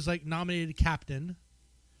somebody was like nominated captain,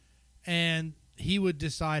 and he would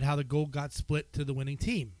decide how the gold got split to the winning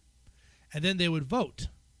team. And then they would vote.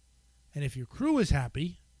 And if your crew was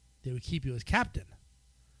happy, they would keep you as captain.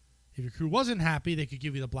 If your crew wasn't happy, they could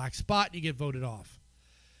give you the black spot and you get voted off.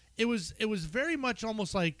 It was very much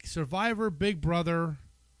almost like Survivor, Big Brother,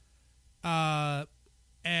 and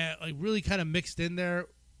like really kind of mixed in there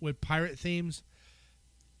with pirate themes.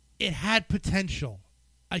 It had potential.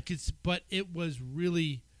 But it was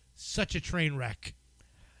really such a train wreck.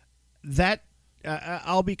 That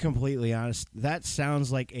I'll be completely honest. That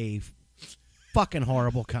sounds like a fucking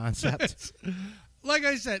horrible concept. Like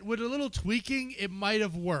I said, with a little tweaking, it might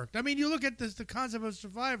have worked. I mean, you look at the concept of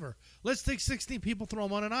Survivor. Let's take 16 people, throw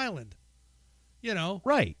them on an island.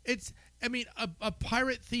 Right. It's, I mean, a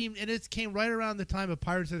pirate theme, and it came right around the time of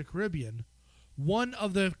Pirates of the Caribbean. One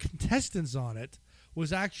of the contestants on it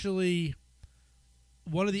was actually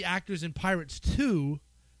one of the actors in Pirates 2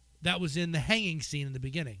 that was in the hanging scene in the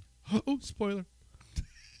beginning. Oh, spoiler.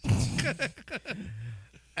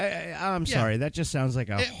 I'm sorry. That just sounds like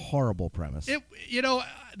a horrible premise.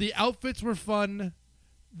 The outfits were fun.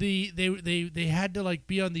 They had to like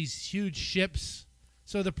be on these huge ships,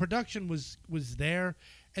 so the production was there,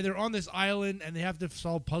 and they're on this island and they have to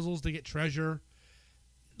solve puzzles to get treasure.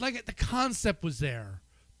 Like the concept was there,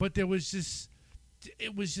 but it was just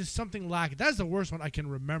something lacking. That's the worst one I can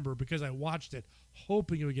remember because I watched it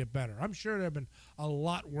hoping it would get better. I'm sure there have been a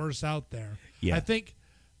lot worse out there. Yeah. I think,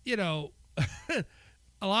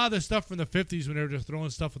 a lot of the stuff from the 50s when they were just throwing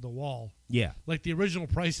stuff at the wall, Yeah. like the original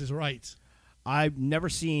Price is Right. I've never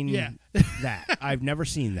seen Yeah. that. I've never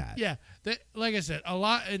seen that. Yeah, like I said, a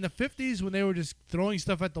lot in the 50s when they were just throwing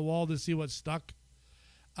stuff at the wall to see what stuck.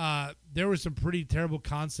 There were some pretty terrible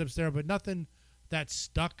concepts there, but nothing that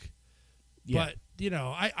stuck. Yeah. But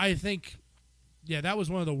I think, that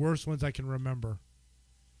was one of the worst ones I can remember.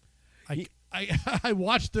 I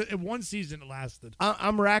watched it in one season. It lasted.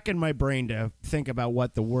 I'm racking my brain to think about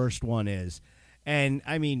what the worst one is. And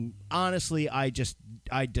I mean, honestly, I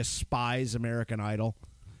despise American Idol.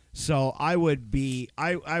 So I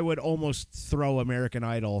would almost throw American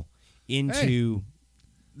Idol into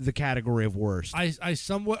the category of worst. I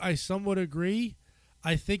somewhat agree.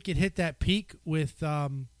 I think it hit that peak with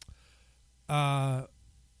Hung.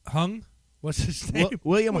 What's his name?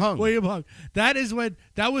 William Hung. William Hung.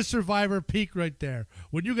 That was Survivor peak right there.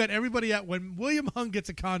 When you got everybody out, when William Hung gets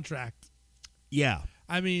a contract. Yeah.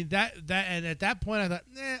 I mean and at that point I thought,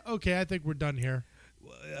 okay, I think we're done here.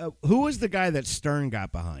 Who was the guy that Stern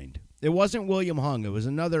got behind? It wasn't William Hung. It was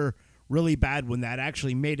another really bad one that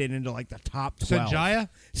actually made it into like the top 12.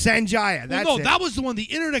 Sanjaya. That's it. That was the one the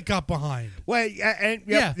internet got behind. Well,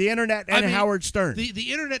 the internet and Howard Stern.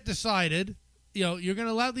 The internet decided, you're going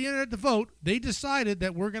to allow the internet to vote. They decided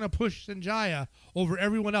that we're going to push Sanjaya over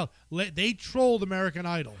everyone else. They trolled American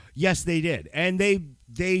Idol. Yes, they did. And they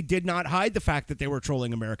did not hide the fact that they were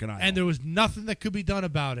trolling American Idol. And there was nothing that could be done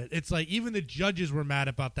about it. It's like even the judges were mad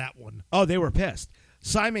about that one. Oh, they were pissed.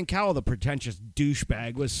 Simon Cowell, the pretentious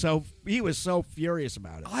douchebag, was so furious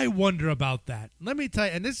about it. I wonder about that. Let me tell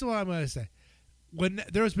you, and this is what I'm going to say. When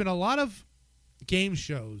there's been a lot of game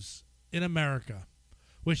shows in America,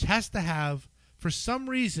 which has to have, for some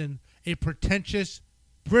reason, a pretentious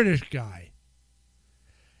British guy.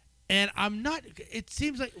 And it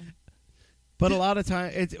seems like... But a lot of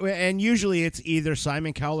time, usually it's either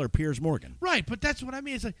Simon Cowell or Piers Morgan. Right, but that's what I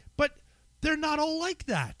mean. It's like, but they're not all like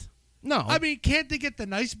that. No. I mean, can't they get the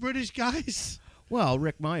nice British guys? Well,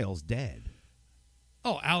 Rick Miles dead.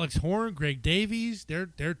 Oh, Alex Horn, Greg Davies,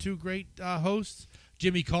 they're two great hosts.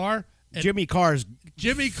 Jimmy Carr. Jimmy Carr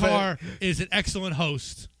is an excellent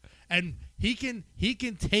host. And he can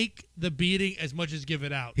take the beating as much as give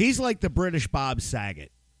it out. He's like the British Bob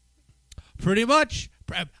Saget. Pretty much.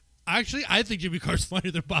 Actually, I think Jimmy Carr's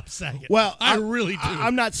funnier than Bob Saget. Well, I really do.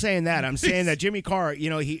 I'm not saying that. I'm saying that Jimmy Carr,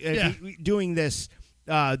 he doing this,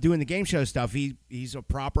 doing the game show stuff, he's a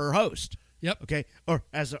proper host. Yep. Okay. Or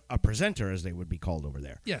as a presenter, as they would be called over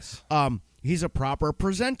there. Yes. He's a proper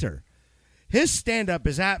presenter. His stand-up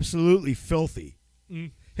is absolutely filthy.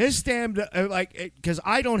 Mm. His stand-up, because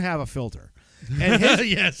I don't have a filter. And his,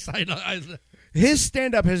 yes, I know. His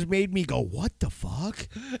stand-up has made me go, what the fuck?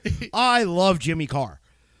 I love Jimmy Carr.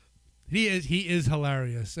 He is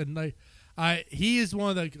hilarious, and he is one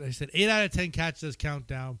of the. Like I said 8 out of 10 Catch This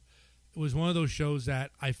Countdown. It was one of those shows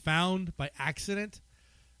that I found by accident,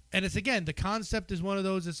 and it's again the concept is one of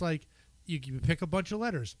those. It's like you pick a bunch of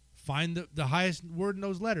letters, find the highest word in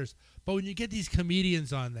those letters. But when you get these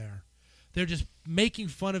comedians on there, they're just making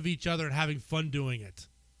fun of each other and having fun doing it.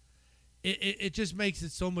 It just makes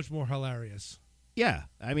it so much more hilarious. Yeah,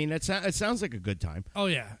 I mean it sounds like a good time. Oh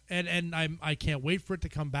yeah, and I can't wait for it to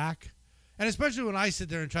come back. And especially when I sit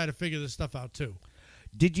there and try to figure this stuff out, too.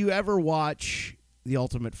 Did you ever watch The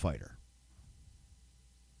Ultimate Fighter?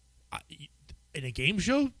 In a game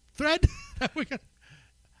show thread?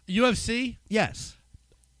 UFC? Yes.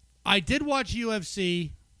 I did watch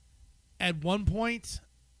UFC at one point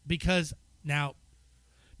because now...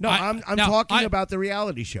 No, I'm talking about the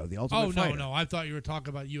reality show, The Ultimate Fighter. No. I thought you were talking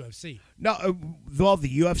about UFC. No, well,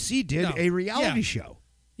 the UFC did a reality show.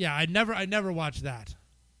 Yeah, I never watched that.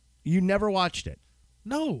 You never watched it?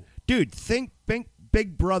 No. Dude, think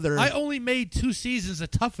Big Brother. I only made 2 seasons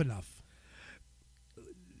of Tough Enough.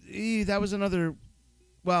 That was another...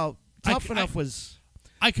 Well, Tough Enough was...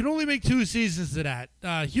 I could only make 2 seasons of that.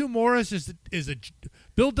 Hugh Morris is a...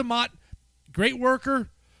 Bill DeMott, great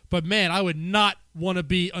worker, but man, I would not want to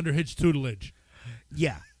be under his tutelage.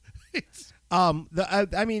 Yeah.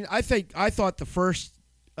 I thought the first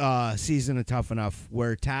season of Tough Enough,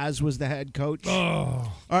 where Taz was the head coach.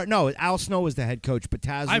 Oh. Or no, Al Snow was the head coach, but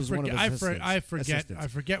Taz was one of his assistants. I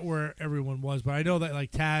forget where everyone was, but I know that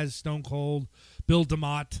like Taz, Stone Cold, Bill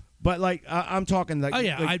DeMott. But like I'm talking like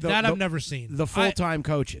I've never seen the full-time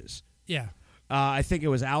coaches. Yeah. I think it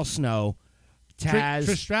was Al Snow, Taz,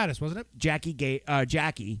 Trish Stratus, wasn't it? Jackie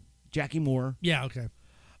Moore. Yeah. Okay.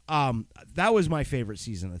 That was my favorite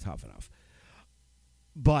season of Tough Enough.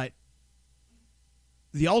 But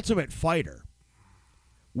The Ultimate Fighter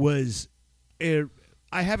was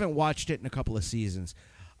I haven't watched it in a couple of seasons.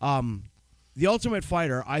 The Ultimate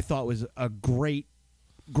Fighter, I thought, was a great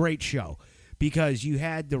show because you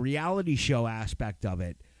had the reality show aspect of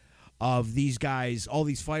it, of these guys, all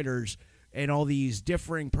these fighters, and all these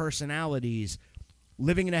differing personalities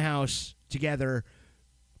living in a house together,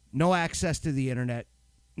 no access to the internet,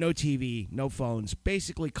 no TV, no phones,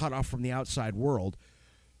 basically cut off from the outside world,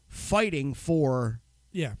 fighting for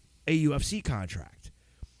Yeah. a UFC contract.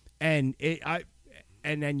 And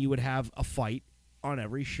then you would have a fight on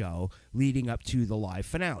every show leading up to the live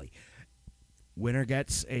finale. Winner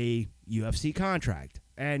gets a UFC contract,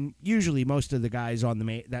 and usually most of the guys on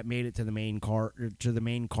that made it to the main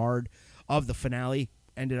card of the finale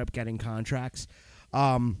ended up getting contracts.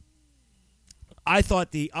 I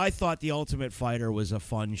thought the Ultimate Fighter was a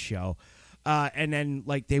fun show, and then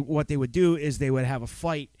what they would do is they would have a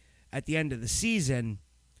fight at the end of the season,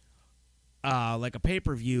 like a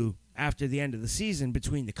pay-per-view after the end of the season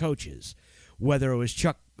between the coaches, whether it was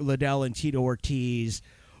Chuck Liddell and Tito Ortiz,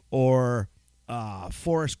 or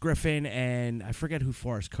Forrest Griffin and I forget who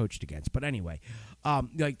Forrest coached against, but anyway,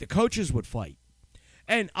 like the coaches would fight,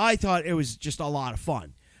 and I thought it was just a lot of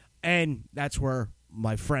fun, and that's where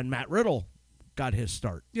my friend Matt Riddle got his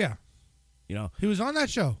start. Yeah. You know, He was on that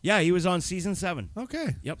show. yeah, he was on season 7.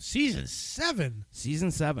 Okay. Yep. Season 7. Season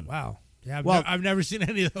 7. Wow. Yeah. Well- I've never seen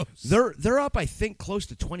any of those. They're up, I think, close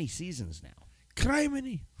to 20 seasons now.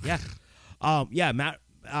 Criminy. Yeah, yeah.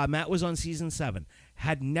 Matt was on season 7.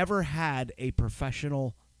 Had never had a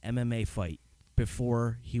professional MMA fight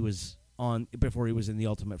before he was in the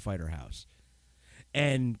Ultimate Fighter house,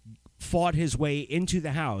 and fought his way into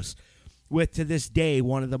the house with, to this day,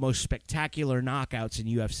 one of the most spectacular knockouts in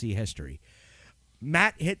UFC history.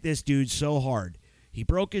 Matt hit this dude so hard, he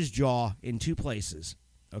broke his jaw in 2 places.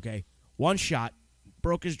 Okay, one shot,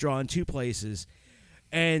 broke his jaw in 2 places,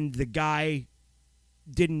 and the guy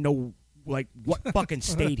didn't know what fucking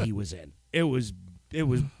state he was in. It was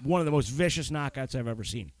one of the most vicious knockouts I've ever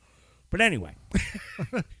seen. But anyway,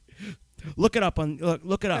 look it up.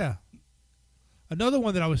 Yeah. Another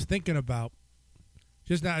one that I was thinking about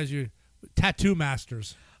just now is your Tattoo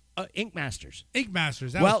Masters. Ink Masters. Ink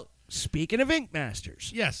Masters. Speaking of Ink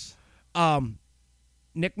Masters, Yes.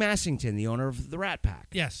 Nick Massington, the owner of the Rat Pack,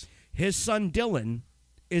 Yes. his son Dylan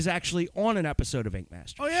is actually on an episode of Ink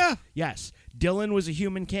Masters. Oh, yeah? Yes. Dylan was a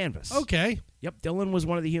human canvas. Okay. Yep, Dylan was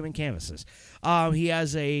one of the human canvases. He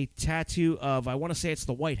has a tattoo of, I want to say it's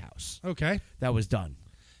the White House, Okay. that was done.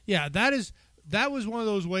 Yeah, that was one of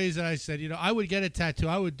those ways that I said, I would get a tattoo.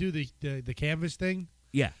 I would do the canvas thing.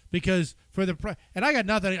 Yeah. Because for the and I got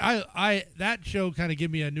nothing. I that show kind of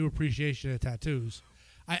gave me a new appreciation of tattoos.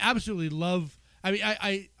 I absolutely love. I mean,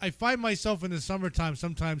 I find myself in the summertime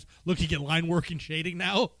sometimes looking at line work and shading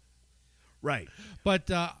now. Right.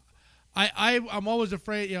 But I'm always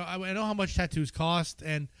afraid. I know how much tattoos cost,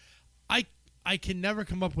 and I can never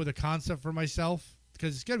come up with a concept for myself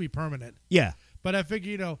because it's gonna be permanent. Yeah. But I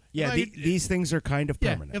figure, Yeah, these things are kind of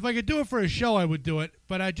permanent. if I could do it for a show, I would do it.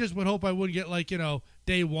 But I just would hope I wouldn't get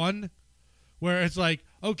day one, where it's like,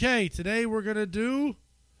 okay, today we're gonna do,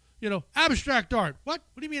 abstract art. What?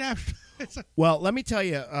 What do you mean abstract? It's like, Well, let me tell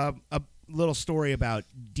you a little story about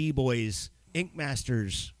D-Boy's Ink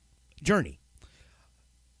Masters journey.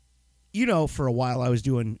 For a while I was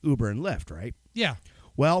doing Uber and Lyft, right? yeah,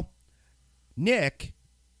 Well, Nick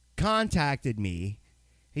contacted me.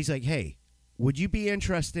 He's like, hey, would you be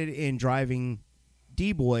interested in driving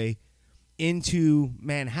D-Boy into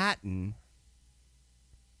Manhattan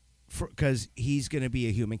because he's going to be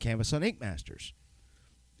a human canvas on Ink Masters?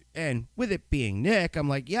 And with it being Nick, I'm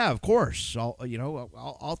like, yeah, of course.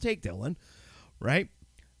 I'll take Dylan, right?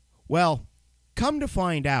 Well, come to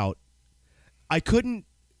find out, I couldn't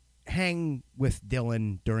hang with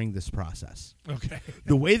Dylan during this process. okay,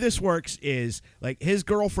 The way this works is like his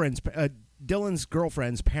Dylan's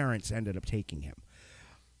girlfriend's parents ended up taking him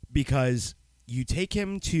because you take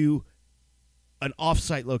him to an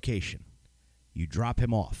off-site location, you drop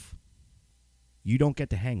him off, you don't get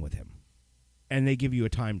to hang with him, and they give you a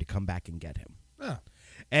time to come back and get him. yeah,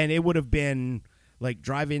 And it would have been like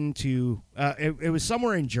driving to it was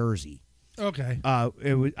somewhere in Jersey. okay, I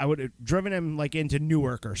would have driven him like into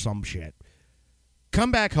Newark or some shit.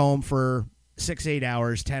 Come back home for 6-8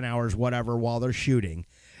 hours, 10 hours, whatever, while they're shooting,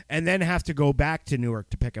 and then have to go back to Newark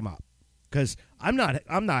to pick him up. Because I'm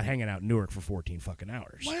not hanging out in Newark for 14 fucking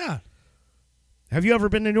hours. why not? Have you ever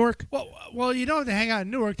been to Newark? Well, you don't have to hang out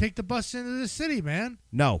in Newark. Take the bus into the city, man.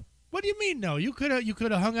 No. What do you mean? No, you could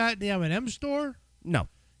have hung out in the M&M store. No.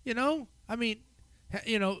 I mean,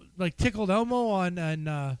 like tickled Elmo on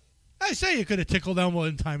I say you could have tickled Elmo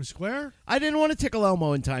in Times Square. I didn't want to tickle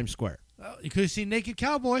Elmo in Times Square. You could have seen Naked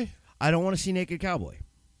Cowboy. I don't want to see Naked Cowboy.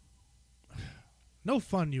 No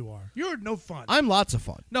fun you are. You're no fun. I'm lots of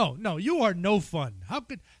fun. No, you are no fun.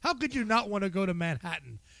 How could you not want to go to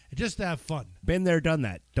Manhattan just to have fun? Been there, done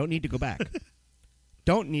that. Don't need to go back.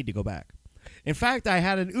 Don't need to go back. In fact, I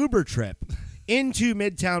had an Uber trip into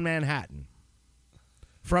Midtown Manhattan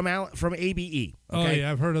from ABE. Okay? Oh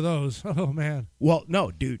yeah, I've heard of those. Oh man. Well,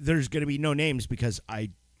 no, dude, there's going to be no names because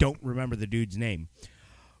I don't remember the dude's name.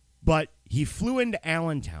 But he flew into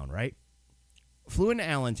Allentown, right? Flew into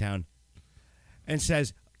Allentown and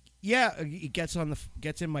says, yeah, he gets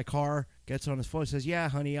in my car, gets on his phone, says, yeah,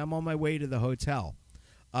 honey, I'm on my way to the hotel.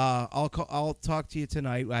 I'll talk to you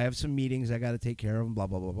tonight. I have some meetings I got to take care of, blah,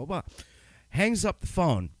 blah, blah, blah, blah. Hangs up the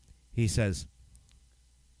phone. He says,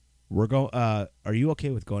 are you okay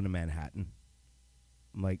with going to Manhattan?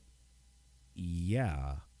 I'm like,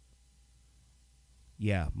 yeah.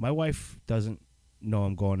 Yeah, my wife doesn't know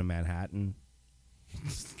I'm going to Manhattan.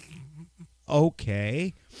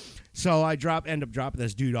 Okay. So I end up dropping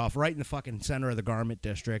this dude off right in the fucking center of the garment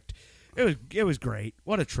district. It was great.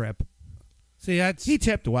 What a trip. See, He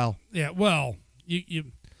tipped well. yeah. Well,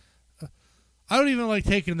 you I don't even like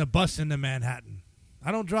taking the bus into Manhattan.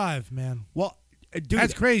 I don't drive, man. Well, dude,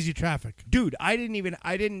 That's crazy traffic. dude, I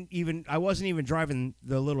wasn't even driving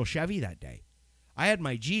the little Chevy that day. I had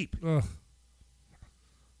my Jeep. Ugh.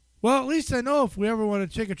 Well, at least I know if we ever want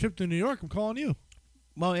to take a trip to New York, I'm calling you.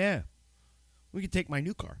 Well, yeah. We could take my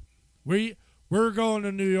new car. We're going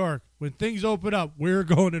to New York. When things open up, we're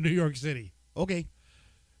going to New York City. Okay.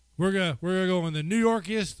 We're gonna go in the New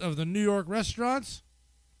Yorkiest of the New York restaurants.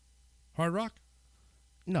 Hard Rock?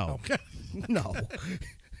 No. Okay. No.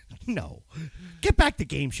 No. Get back to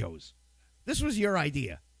game shows. This was your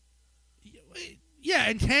idea. Yeah,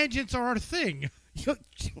 and tangents are our thing.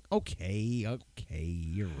 Okay,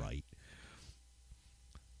 you're right.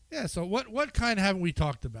 Yeah, so what kind haven't we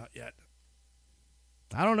talked about yet?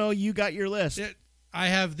 I don't know. You got your list. I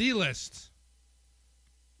have the list.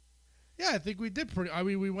 Yeah, I think we did pretty. I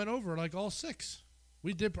mean, we went over like all 6.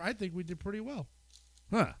 I think we did pretty well.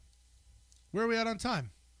 Huh. Where are we at on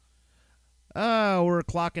time? We're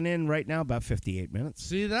clocking in right now about 58 minutes.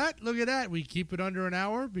 See that? Look at that. We keep it under an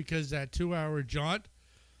hour because that 2-hour jaunt,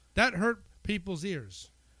 that hurt people's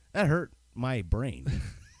ears. That hurt my brain.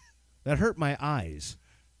 That hurt my eyes.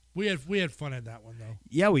 We had fun at that one though.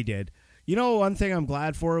 Yeah, we did. You know one thing I'm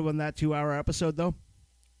glad for in that 2-hour episode, though?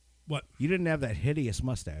 What? You didn't have that hideous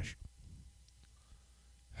mustache.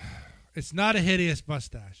 It's not a hideous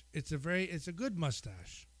mustache. It's a good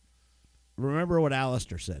mustache. Remember what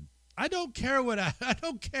Alistair said. I don't care what I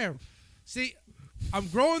don't care. See, I'm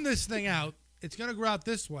growing this thing out. It's gonna grow out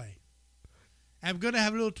this way. I'm gonna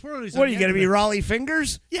have little twirlies. What are you gonna be, Raleigh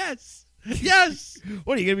Fingers? Yes. Yes.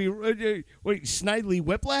 What are you gonna be? Snidely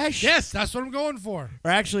Whiplash? Yes, that's what I'm going for.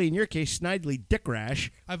 Or actually, in your case, Snidely Dick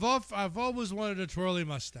Rash. I've always wanted a twirly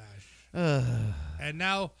mustache, and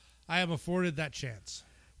now I am afforded that chance.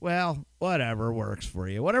 Well, whatever works for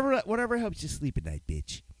you. Whatever helps you sleep at night,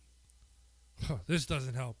 bitch. This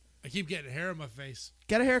doesn't help. I keep getting hair in my face.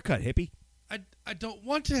 Get a haircut, hippie. I don't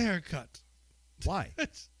want a haircut. Why?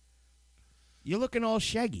 You're looking all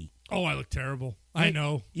shaggy. Oh, I look terrible. I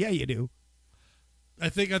know. Yeah, you do. I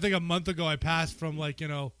think a month ago I passed from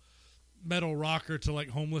metal rocker to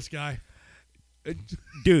homeless guy.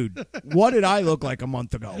 Dude, what did I look like a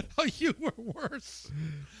month ago? Oh, you were worse.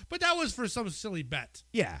 But that was for some silly bet.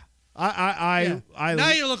 Yeah. I now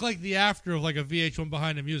you look like the after of a VH1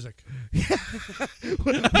 Behind the Music.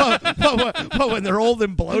 Well, when they're old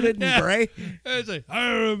and bloated and gray? It's I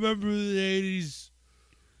remember the 80s.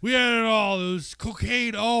 We had it all. There was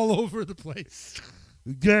cocaine all over the place.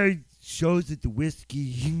 The guy shows at the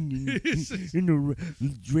whiskey in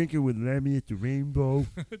the drinking with Lemmy at the Rainbow.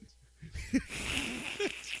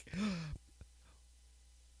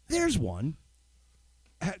 There's one.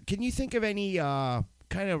 Can you think of any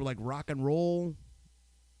kind of rock and roll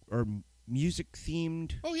or music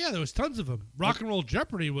themed? Oh yeah, there was tons of them. Rock and Roll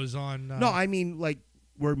Jeopardy was on. No, I mean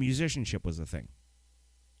where musicianship was a thing.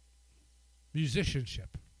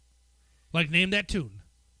 Musicianship. Name that tune.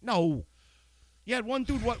 No. You had one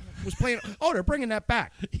dude was playing. Oh, they're bringing that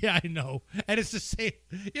back. Yeah, I know, and it's the same.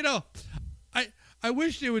 I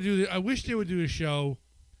wish they would do. I wish they would do a show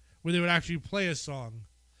where they would actually play a song,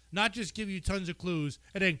 not just give you tons of clues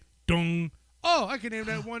and then dong. Oh, I can name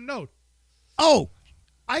that one note. Oh,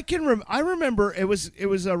 I can. I remember it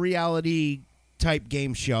was a reality type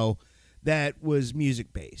game show that was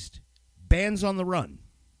music based. Bands on the Run.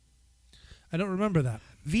 I don't remember that.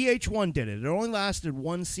 VH1 did it. It only lasted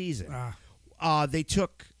one season. They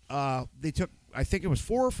took I think it was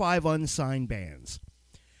 4 or 5 unsigned bands,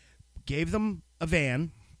 gave them a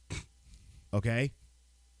van, okay,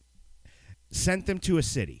 sent them to a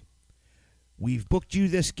city. We've booked you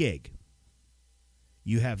this gig.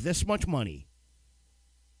 You have this much money.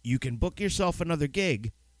 You can book yourself another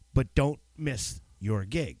gig, but don't miss your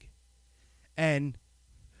gig. And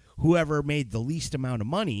whoever made the least amount of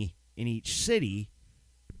money in each city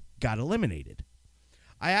got eliminated.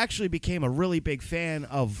 I actually became a really big fan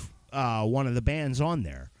of one of the bands on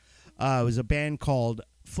there. It was a band called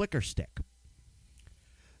Flicker Stick.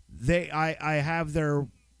 I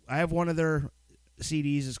have one of their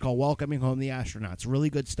CDs. It's called Welcoming Home the Astronauts. Really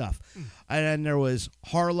good stuff. And then there was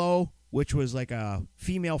Harlow, which was like a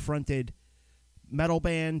female-fronted metal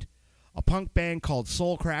band. A punk band called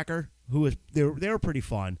Soul Cracker, they were pretty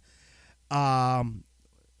fun.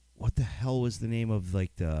 What the hell was the name of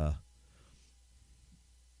like the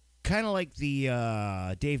kind of like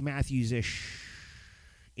the Dave Matthews-ish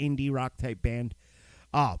indie rock type band?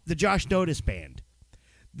 The Josh Dotis band.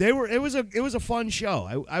 It was a fun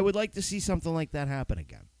show. I would like to see something like that happen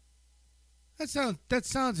again. That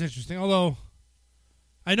sounds interesting. Although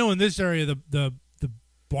I know in this area the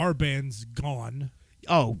bar band's gone.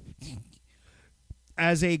 Oh,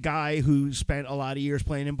 as a guy who spent a lot of years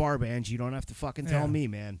playing in bar bands, you don't have to fucking tell me,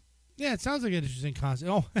 man. Yeah, it sounds like an interesting concept.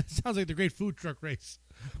 Oh, it sounds like the Great Food Truck Race.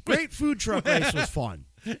 Great Food Truck Race was fun.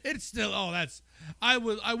 It's still I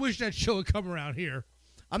wish that show would come around here.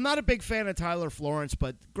 I'm not a big fan of Tyler Florence,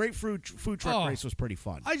 but Great Food Truck Race was pretty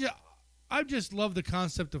fun. I just love the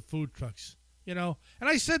concept of food trucks, you know. And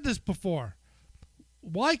I said this before.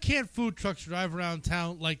 Why can't food trucks drive around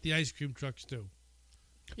town like the ice cream trucks do?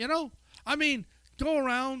 You know? I mean, go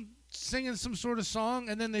around singing some sort of song,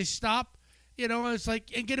 and then they stop, you know, and it's like,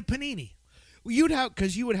 and get a panini. Well, you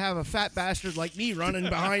would have a fat bastard like me running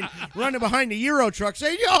behind the Euro truck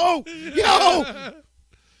saying, "Yo, yo."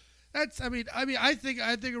 I think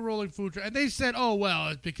a rolling food truck, and they said, "Oh well,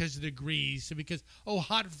 it's because of the grease and because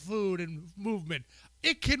hot food and movement.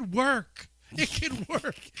 It can work. It can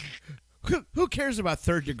work." Who cares about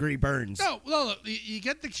third-degree burns? No, look, you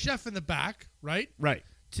get the chef in the back, right? Right.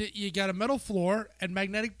 You got a metal floor and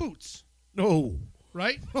magnetic boots. No.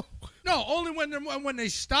 Right? No, only when they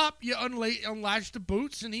stop, you unlatch the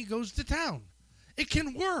boots and he goes to town. It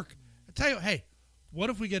can work. I tell you, hey, what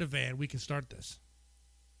if we get a van? We can start this.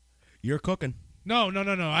 You're cooking. No.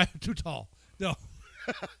 I'm too tall. No.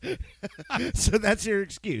 So that's your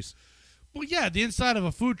excuse. Well, yeah, the inside of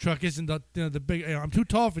a food truck isn't the big. I'm too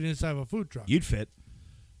tall for the inside of a food truck. You'd fit.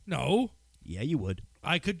 No. Yeah, you would.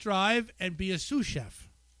 I could drive and be a sous chef.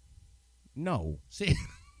 No. See?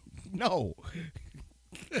 No.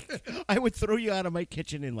 I would throw you out of my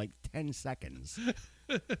kitchen in like 10 seconds.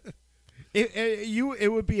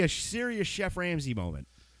 It would be a serious Chef Ramsay moment.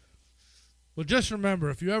 Well, just remember,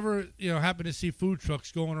 if you ever happen to see food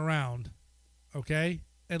trucks going around, okay,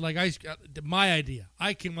 and like my idea,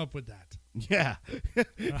 I came up with that. Yeah.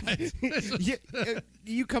 Right?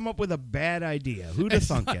 You come up with a bad idea. Who'd have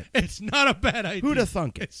thunk it? It's not a bad idea. Who'd have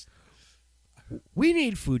thunk it? We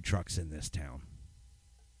need food trucks in this town.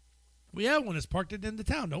 We have one that's parked in the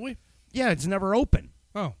town, don't we? Yeah, it's never open.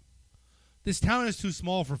 Oh. This town is too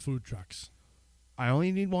small for food trucks. I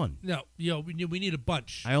only need one. No, we need a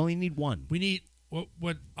bunch. I only need one. We need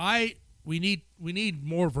we need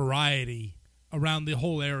more variety around the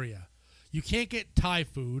whole area. You can't get Thai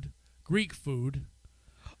food, Greek food.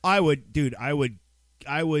 I would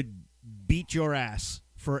beat your ass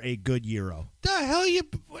for a good gyro. The hell you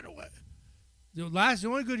what? The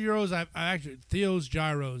only good gyros I actually Theo's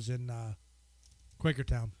Gyros in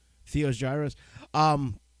Quakertown. Theo's Gyros.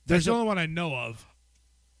 That's the only one I know of.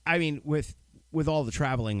 I mean, with all the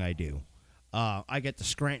traveling I do, I get to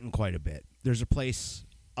Scranton quite a bit. There's a place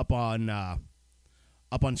up on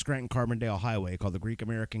Scranton Carbondale Highway called the Greek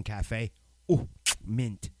American Cafe. Ooh,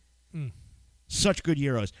 mint. Such good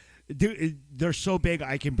gyros. Dude, they're so big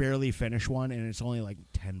I can barely finish one, and it's only like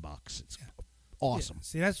 $10. It's awesome. Yeah.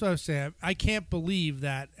 See, that's what I was saying. I can't believe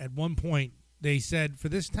that at one point they said for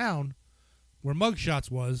this town where Mugshots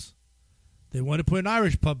was, they wanted to put an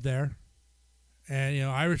Irish pub there and,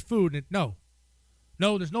 Irish food. And no,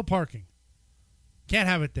 there's no parking. Can't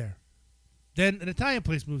have it there. Then an Italian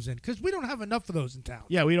place moves in because we don't have enough of those in town.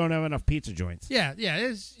 Yeah, we don't have enough pizza joints. Yeah,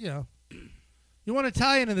 it's, you want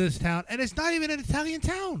Italian in this town, and it's not even an Italian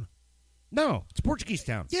town. No, it's a Portuguese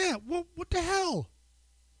town. Yeah, well, what the hell?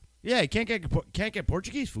 Yeah, you can't get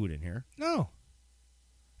Portuguese food in here. No,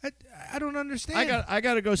 I don't understand. I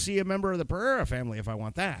got to go see a member of the Pereira family if I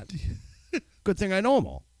want that. Good thing I know them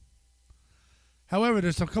all. However,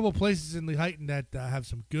 there's a couple places in Lehighton that have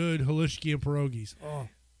some good halushki and pierogies.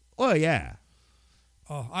 Oh yeah.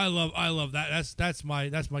 Oh, I love that. That's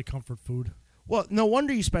my comfort food. Well, no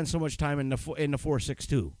wonder you spend so much time in the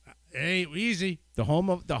 462. Hey, easy. The home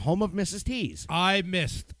of Mrs. T's. I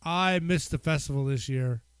missed the festival this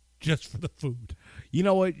year just for the food. You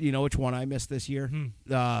know what? You know which one I missed this year? Hmm.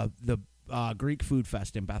 The Greek Food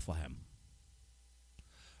Fest in Bethlehem.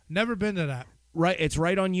 Never been to that. Right, it's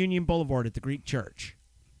right on Union Boulevard at the Greek Church.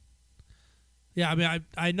 Yeah, I mean,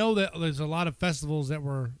 I know that there's a lot of festivals that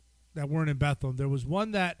weren't in Bethlehem. There was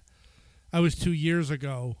one that I was 2 years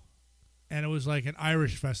ago, and it was like an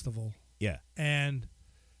Irish festival. Yeah. And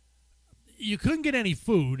you couldn't get any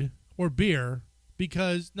food or beer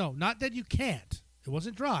because, no, not that you can't. It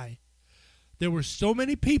wasn't dry. There were so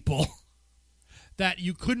many people that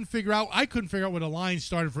you couldn't figure out. I couldn't figure out where the line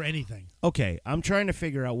started for anything. Okay, I'm trying to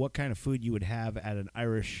figure out what kind of food you would have at an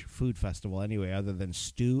Irish food festival anyway, other than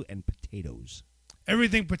stew and potatoes.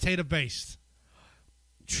 Everything potato-based.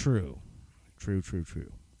 True.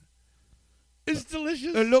 It's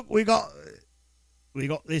delicious. Look, we got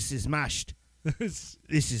this is mashed. This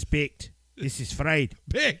is baked. This is fried.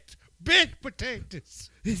 Baked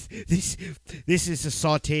potatoes. This is a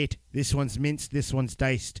sautéed. This one's minced. This one's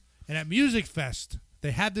diced. And at Music Fest,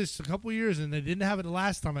 they had this a couple years, and they didn't have it the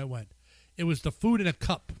last time I went. It was the food in a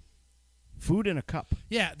cup. Food in a cup.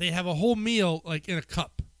 Yeah, they have a whole meal like in a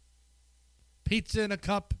cup. Pizza in a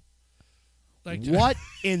cup. Like what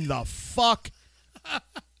in the fuck?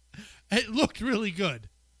 It looked really good.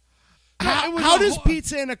 How does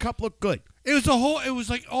pizza in a cup look good? It was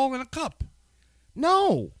like all in a cup.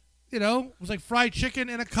 No. You know, it was like fried chicken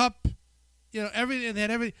in a cup. You know, everything. They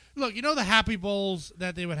had everything. Look, you know the Happy Bowls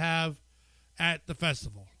that they would have at the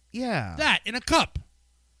festival? Yeah. That in a cup.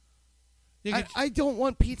 I don't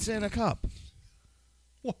want pizza in a cup.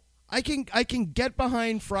 What? I can get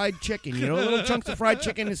behind fried chicken. You know, little chunks of fried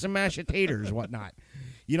chicken and some mashed taters, whatnot.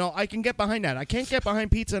 You know, I can get behind that. I can't get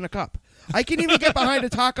behind pizza in a cup. I can even get behind a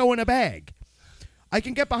taco in a bag. I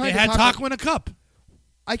can get behind. They had taco in a cup.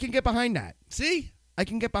 I can get behind that. See? I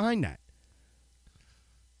can get behind that.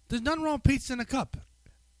 There's nothing wrong with pizza in a cup.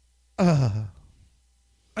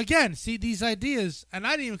 Again, see these ideas, and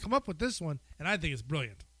I didn't even come up with this one, and I think it's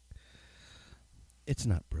brilliant. It's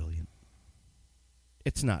not brilliant.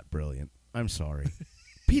 It's not brilliant. I'm sorry.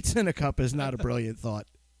 Pizza in a cup is not a brilliant thought.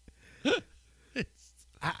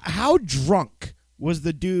 How drunk was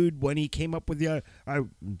the dude when he came up with the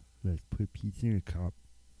let's put pizza in a cup.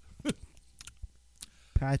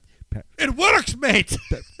 It works, mate.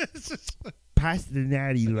 Pass the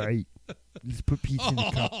natty light. Let's put pizza in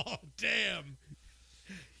a cup. Oh, damn.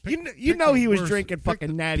 You know he was drinking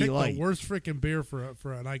fucking Natty Light. The worst freaking beer for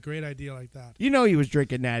a great idea like that. You know he was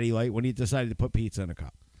drinking Natty Light when he decided to put pizza in a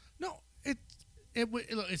cup. No,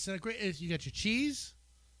 it's a great. You got your cheese,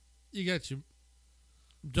 you got your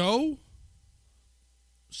dough,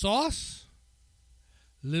 sauce,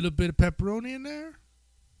 a little bit of pepperoni in there.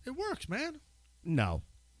 It works, man. No,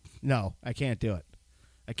 I can't do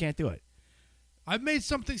it. I've made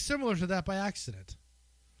something similar to that by accident.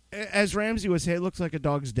 As Ramsey would say, it looks like a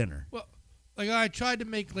dog's dinner. Well, like I tried to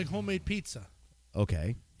make like homemade pizza.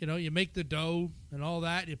 Okay. You know, you make the dough and all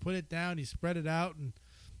that. You put it down. You spread it out, and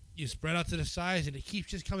you spread out to the sides, and it keeps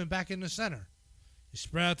just coming back in the center. You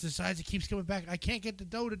spread out to the sides, it keeps coming back. I can't get the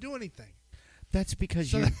dough to do anything. That's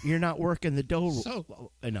because you're not working the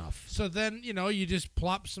dough enough. So then, you know, you just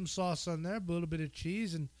plop some sauce on there, a little bit of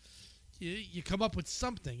cheese, and you come up with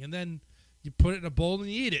something, and then you put it in a bowl and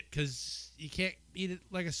you eat it because you can't eat it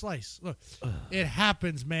like a slice. Look, it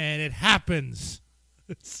happens, man. It happens.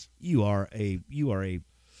 You're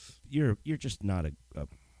just not a.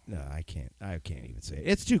 No, I can't even say it.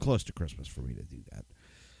 It's too close to Christmas for me to do that.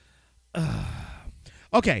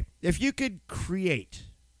 Okay, if you could create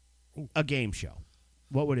a game show,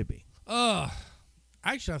 what would it be?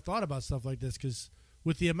 Actually, I've thought about stuff like this because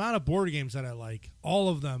with the amount of board games that I like, all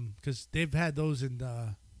of them, because they've had those in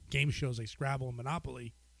game shows like Scrabble and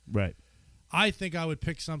Monopoly. Right. I think I would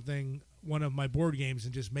pick one of my board games,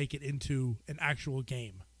 and just make it into an actual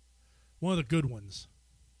game. One of the good ones.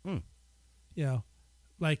 You know,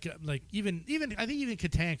 like even I think even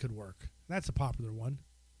Catan could work. That's a popular one.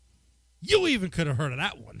 You even could have heard of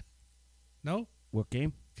that one. No? What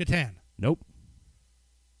game? Catan. Nope.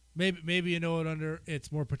 Maybe you know it under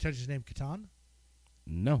its more pretentious name, Catan.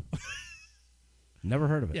 No. Never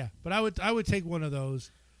heard of it. Yeah, but I would take one of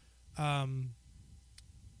those. Like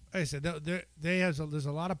I said, there's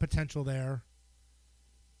a lot of potential there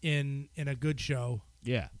in a good show.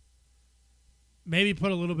 Yeah. Maybe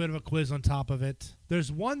put a little bit of a quiz on top of it.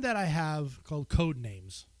 There's one that I have called Code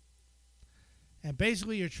Names. And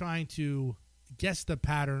basically you're trying to guess the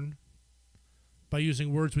pattern by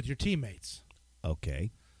using words with your teammates.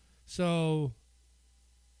 Okay. So,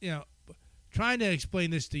 you know, trying to explain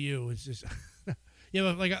this to you is just You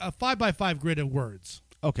have like a 5x5 grid of words,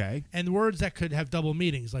 Okay. and words that could have double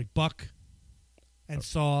meanings, like buck and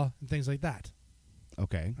saw and things like that.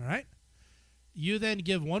 Okay. All right. You then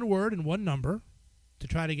give one word and one number to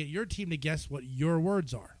try to get your team to guess what your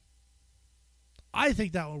words are. I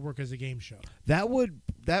think that would work as a game show. That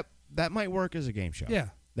might work as a game show. Yeah.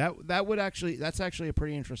 That's actually a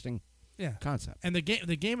pretty interesting Yeah. concept. And the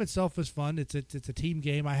game itself is fun. It's a team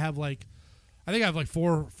game. I think I have like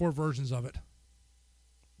four versions of it.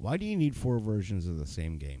 Why do you need 4 versions of the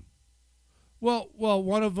same game? Well,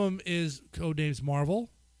 one of them is Codenames Marvel,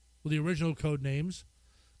 with the original Codenames.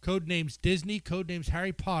 Codenames Disney, Codenames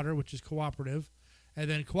Harry Potter, which is cooperative, and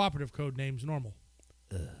then cooperative Codenames normal.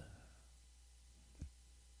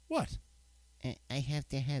 What? I have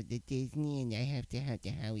to have the Disney and I have to have the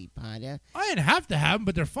Harry Potter. I didn't have to have them,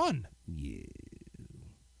 but they're fun. You.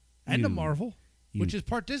 And the You- Marvel, you- which is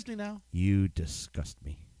part Disney now. You disgust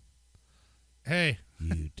me. Hey,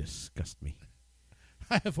 You disgust me.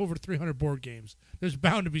 I have over 300 board games. There's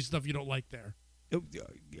bound to be stuff you don't like there.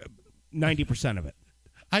 90% of it.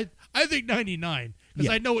 I think 99, because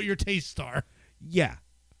Yeah. I know what your tastes are. Yeah.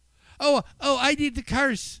 Oh, I need to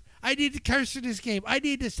curse. I need to curse in this game. I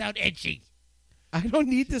need to sound edgy. I don't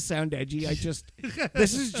need to sound edgy.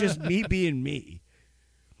 This is just me being me.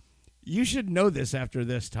 You should know this after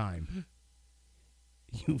this time.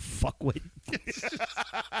 You fuckwit.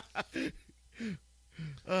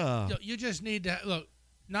 You just need to look.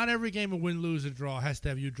 Not every game of win, lose, or draw has to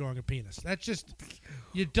have you drawing a penis. That's just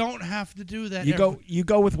you don't have to do that. You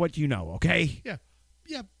go with what you know, okay?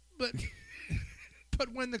 Yeah, but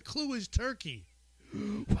but when the clue is turkey,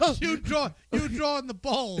 you drawing the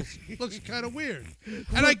balls looks kind of weird.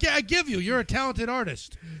 And I give you're a talented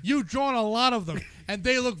artist. You've drawn a lot of them, and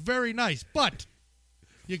they look very nice. But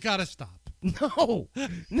you gotta stop. No.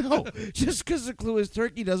 Just because the clue is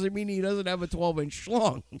turkey doesn't mean he doesn't have a 12-inch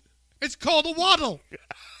schlong. It's called a waddle.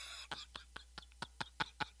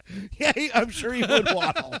 Yeah, I'm sure he would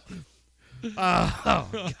waddle.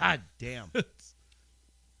 God damn.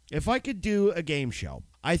 If I could do a game show,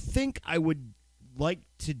 I think I would like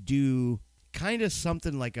to do kind of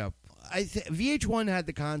something like VH1 had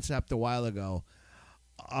the concept a while ago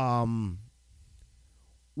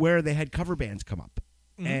where they had cover bands come up.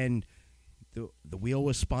 Mhm. And the wheel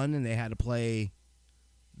was spun and they had to play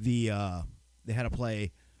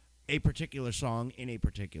a particular song in a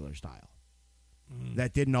particular style.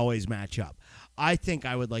 That didn't always match up. I think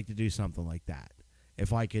I would like to do something like that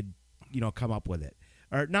if I could, come up with it.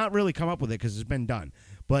 Or not really come up with it because it's been done.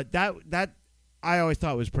 But that I always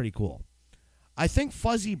thought was pretty cool. I think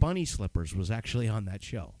Fuzzy Bunny Slippers was actually on that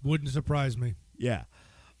show. Wouldn't surprise me. Yeah.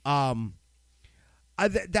 That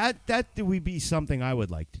would be something I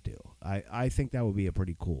would like to do. I think that would be a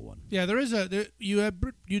pretty cool one. Yeah,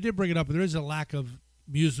 you did bring it up, but there is a lack of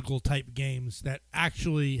musical type games that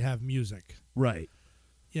actually have music. Right.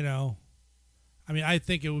 I mean, I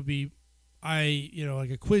think it would be like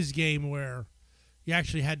a quiz game where you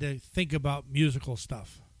actually had to think about musical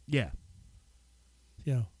stuff. Yeah.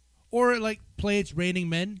 Or like play It's Raining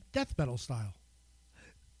Men death metal style.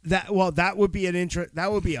 That would be an interesting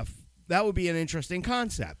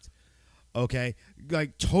concept. Okay?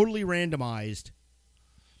 Like totally randomized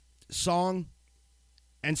song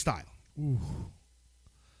and style. Ooh.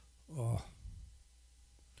 Oh.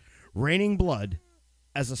 Raining Blood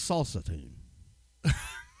as a salsa tune.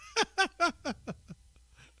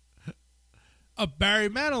 A Barry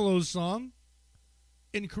Manilow song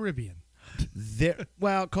in Caribbean.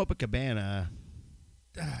 Copacabana,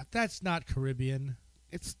 That's not Caribbean.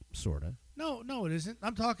 it's sort of. No, it isn't.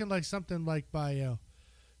 I'm talking like something like by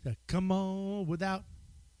Come On Without,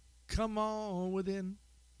 Come On Within,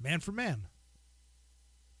 Man for Man.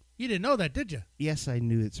 You didn't know that, did you? Yes, I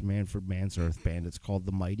knew it's Manfred Mann's Earth Band. It's called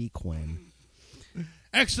The Mighty Quinn.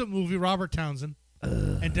 Excellent movie, Robert Townsend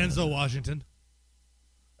and Denzel Washington.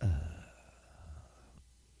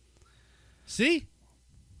 See?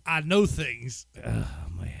 I know things.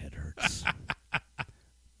 My head hurts.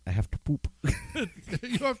 I have to poop. You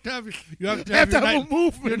have to have have to have a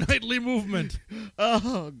movement. Your nightly movement.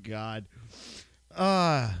 Oh, God.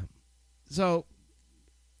 So,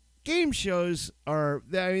 game shows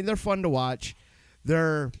they're fun to watch.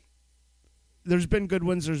 There's been good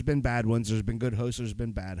ones, there's been bad ones, there's been good hosts, there's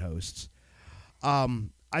been bad hosts.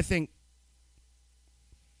 I think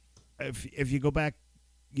if you go back,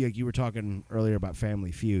 you were talking earlier about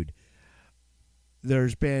Family Feud,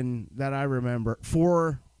 there's been, that I remember,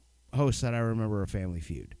 4 hosts that I remember of Family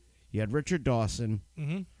Feud. You had Richard Dawson,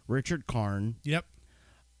 Richard Karn. Yep.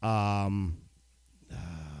 What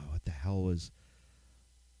the hell was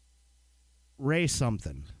Ray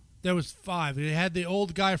something? There was 5. They had the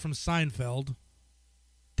old guy from Seinfeld.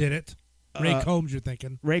 Did it? Ray Combs, you're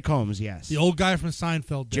thinking. Ray Combs, yes. The old guy from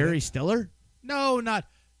Seinfeld did Jerry it. Stiller? No, not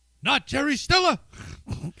Jerry Stiller.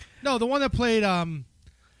 No, the one that played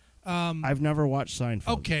I've never watched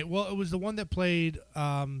Seinfeld. okay, well, it was the one that played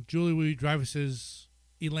Julie Louis-Dreyfus's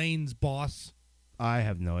Elaine's boss. I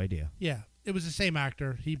have no idea. Yeah, it was the same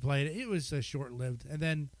actor. He played it. It was short-lived. And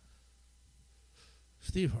then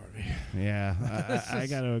Steve Harvey. Yeah, I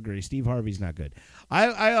got to agree. Steve Harvey's not good.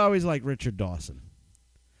 I always like Richard Dawson.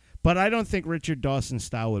 But I don't think Richard Dawson's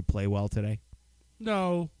style would play well today.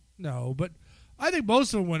 No, but I think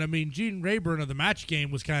most of them would. I mean, Gene Rayburn of the Match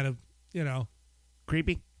Game was kind of,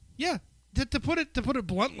 Creepy? yeah. To put it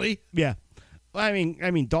bluntly, Yeah. I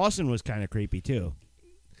mean Dawson was kind of creepy too.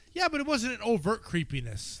 yeah, but it wasn't an overt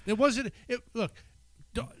creepiness. It wasn't. Look,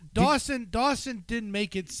 Dawson didn't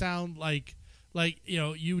make it sound like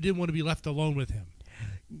you didn't want to be left alone with him.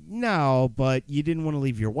 No, but you didn't want to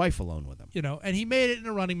leave your wife alone with him. And he made it in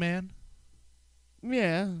a Running Man.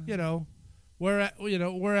 Yeah.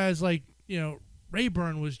 Whereas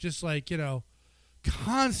Rayburn was just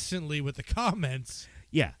constantly with the comments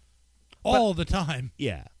Yeah. all the time.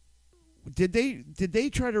 Yeah. Did they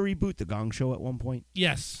try to reboot the Gong Show at one point?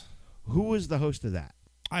 Yes. Who was the host of that?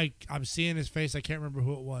 I'm seeing his face. I can't remember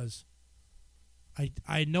who it was.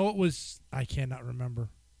 I know it was. I cannot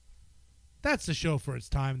remember. That's the show for its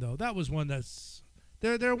time, though. That was one that's.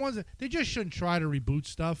 There are ones that they just shouldn't try to reboot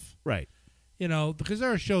stuff. Right. Because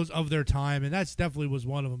there are shows of their time, and that's definitely was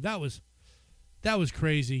one of them. That was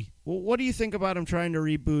crazy. Well, what do you think about him trying to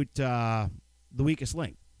reboot The Weakest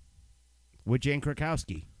Link with Jane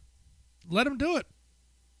Krakowski? Let him do it.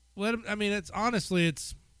 Let him. I mean, there's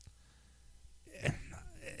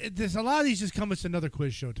a lot of these just come as another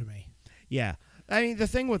quiz show to me. Yeah. I mean, the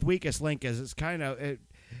thing with Weakest Link is it's kind of.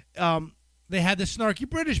 They had the snarky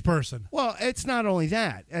British person. Well, it's not only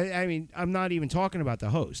that. I mean, I'm not even talking about the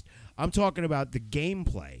host. I'm talking about the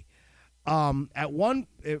gameplay.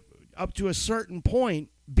 Up to a certain point,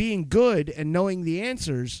 being good and knowing the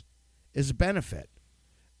answers is a benefit.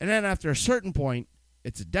 And then after a certain point,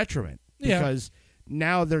 it's a detriment. Yeah. Because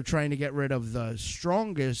now they're trying to get rid of the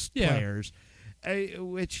strongest players,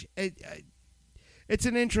 which it's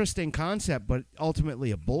an interesting concept, but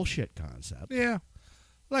ultimately a bullshit concept. Yeah.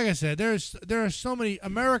 Like I said, there are so many.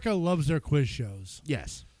 America loves their quiz shows.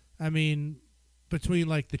 Yes. I mean, between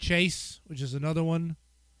The Chase, which is another one.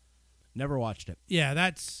 Never watched it. Yeah,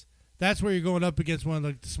 that's where you're going up against one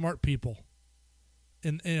of the smart people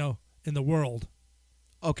in the world.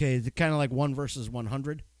 Okay, is it kind of like 1 versus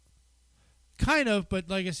 100? Kind of, but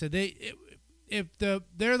like I said,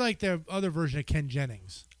 they're like their other version of Ken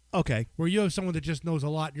Jennings, Okay. where you have someone that just knows a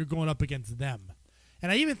lot, and you're going up against them.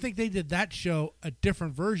 And I even think they did that show, a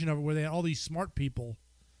different version of it, where they had all these smart people,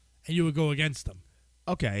 and you would go against them.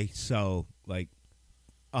 Okay, so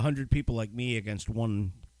 100 people like me against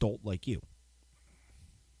one dolt like you.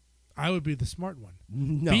 I would be the smart one.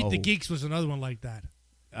 No. Beat the Geeks was another one like that.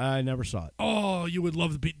 I never saw it. Oh, you would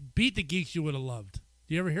love Beat the Geeks. You would have loved.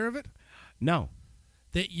 Do you ever hear of it? No.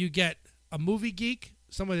 That you get a movie geek,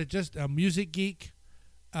 someone that just a music geek.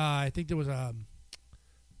 I think there was a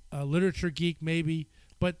literature geek maybe,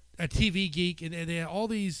 but a TV geek, and they had all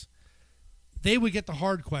these. They would get the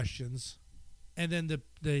hard questions, and then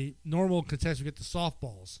the normal contestants would get the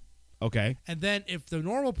softballs. Okay. And then if the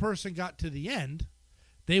normal person got to the end,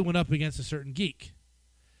 they went up against a certain geek.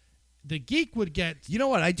 The geek would get... You know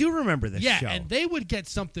what? I do remember this show. Yeah, and they would get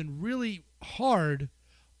something really hard.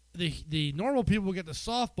 The normal people would get the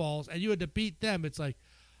softballs, and you had to beat them. It's like,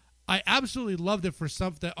 I absolutely loved it for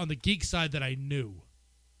something on the geek side that I knew.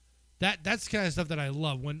 That's the kind of stuff that I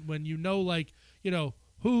love. When you know,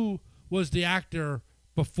 who was the actor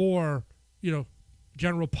before,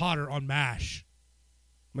 General Potter on MASH.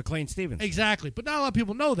 McLean Stevens. Exactly. But not a lot of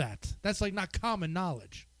people know that. That's not common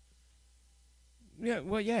knowledge. Yeah,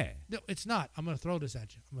 well, yeah. No, it's not. I'm going to throw this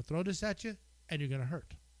at you. I'm going to throw this at you, and you're going to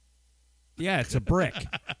hurt. Yeah, it's a brick.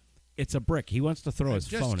 It's a brick. He wants to throw his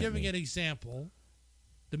phone at me. Just giving an example.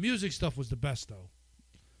 The music stuff was the best, though.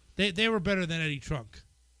 They were better than Eddie Trunk.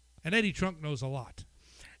 And Eddie Trunk knows a lot.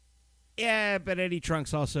 Yeah, but Eddie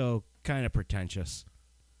Trunk's also kind of pretentious.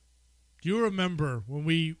 Do you remember when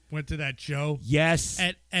we went to that show? Yes.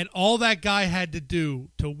 And all that guy had to do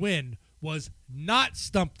to win was not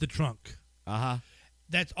stump the trunk. Uh-huh.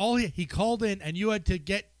 That's all he called in, and you had to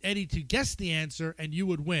get Eddie to guess the answer, and you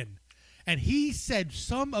would win. And he said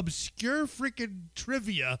some obscure freaking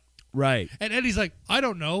trivia. Right. And Eddie's like, I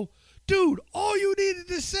don't know. Dude, all you needed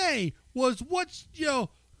to say was what's,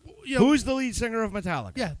 Who's the lead singer of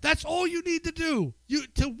Metallica? Yeah, that's all you need to do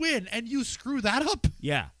to win, and you screw that up?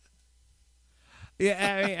 Yeah.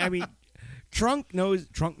 Yeah, I mean, Trunk knows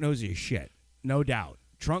his shit, no doubt.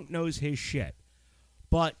 Trunk knows his shit,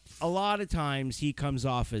 but a lot of times he comes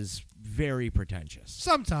off as very pretentious.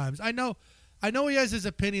 Sometimes I know he has his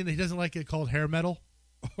opinion that he doesn't like it called hair metal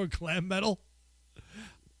or glam metal.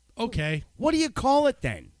 Okay, What do you call it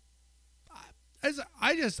then?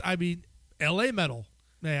 I mean, L.A. metal,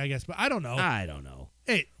 I guess, but I don't know. I don't know.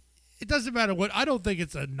 Hey, it doesn't matter what. I don't think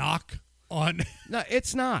it's a knock on. No,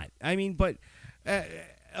 it's not. I mean, but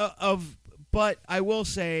but I will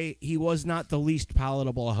say he was not the least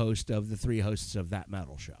palatable host of the three hosts of that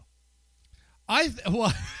metal show.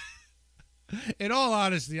 Well, in all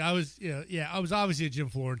honesty, I was I was obviously a Jim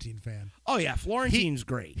Florentine fan. Oh yeah, Florentine's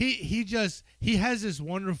great. He has this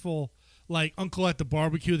wonderful like uncle at the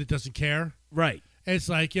barbecue that doesn't care. Right. It's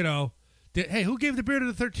like, hey, who gave the beer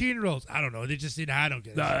to the 13-year-olds? I don't know. They just I don't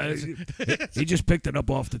get it. He just picked it up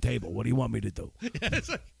off the table. What do you want me to do? It's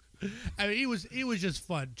like, I mean, he was just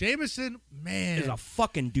fun. Jameson, man, He's a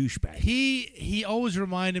fucking douchebag. he always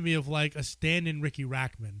reminded me of like a stand-in Ricky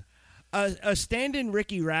Rackman. A stand-in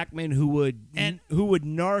Ricky Rackman who would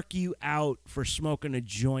narc you out for smoking a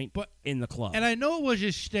joint in the club. And I know it was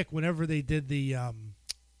his shtick whenever they did the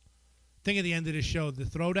thing at the end of the show, the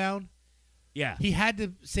throwdown. Yeah. He had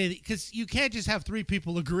to say that because you can't just have three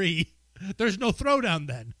people agree. There's no throwdown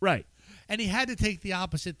then. Right. And he had to take the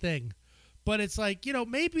opposite thing. But it's like,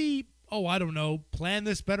 maybe, I don't know, plan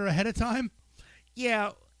this better ahead of time.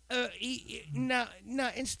 Yeah. No,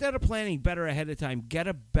 instead of planning better ahead of time, get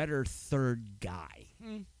a better third guy.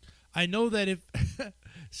 I know that if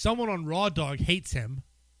someone on Raw Dog hates him,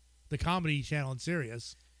 the comedy channel on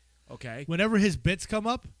Sirius, Okay. whenever his bits come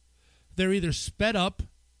up, they're either sped up,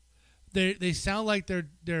 they sound like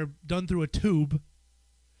they're done through a tube,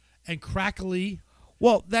 and crackly.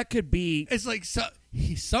 Well, that could be. It's like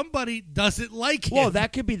somebody doesn't like him. Well,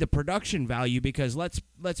 that could be the production value because let's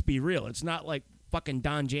be real. It's not like fucking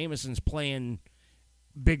Don Jameson's playing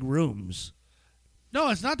big rooms. No,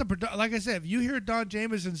 it's not like I said, if you hear Don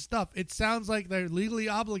Jameson stuff, it sounds like they're legally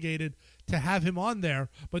obligated to have him on there,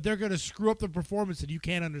 but they're going to screw up the performance and you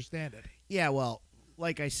can't understand it. Yeah, well,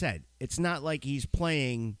 like I said, it's not like he's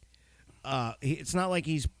playing. It's not like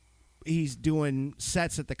he's doing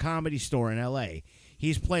sets at the Comedy Store in L.A.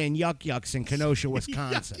 He's playing Yuck Yucks in Kenosha,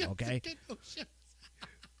 Wisconsin. Okay.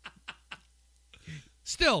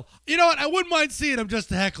 Still, you know what? I wouldn't mind seeing him just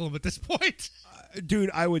to heckle him at this point.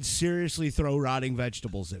 Dude, I would seriously throw rotting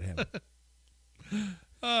vegetables at him.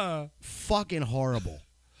 Fucking horrible.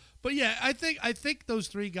 But yeah, I think those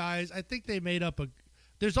three guys, I think they made up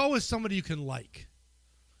there's always somebody you can like.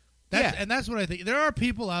 And that's what I think. There are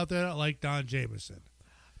people out there that like Don Jameson.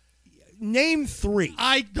 Name three.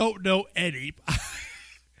 I don't know any.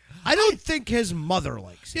 I don't think his mother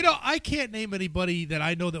likes him. I can't name anybody that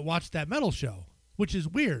I know that watched that metal show, which is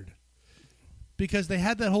weird. Because they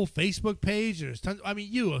had that whole Facebook page. There's tons. I mean,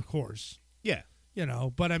 you, of course. Yeah.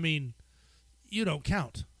 But I mean, you don't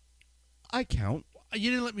count. I count. You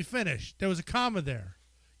didn't let me finish. There was a comma there.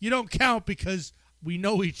 You don't count because we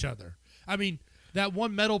know each other. I mean, that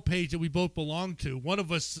one metal page that we both belong to, one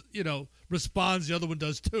of us, responds, the other one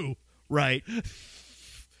does too. Right.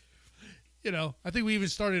 I think we even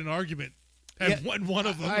started an argument and one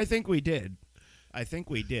of them. I think we did.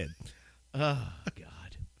 Oh,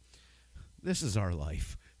 God. This is our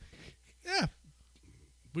life. Yeah.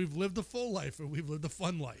 We've lived a full life and we've lived a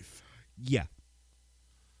fun life. Yeah.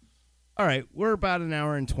 All right. We're about an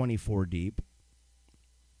hour and 24 deep.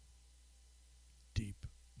 Deep.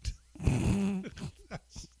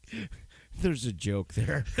 There's a joke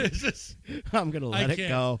there. I'm going to let it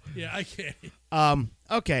go. Yeah, I can't.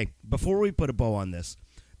 Okay. Before we put a bow on this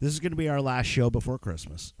is going to be our last show before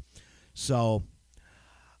Christmas. So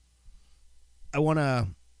I want to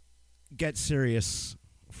get serious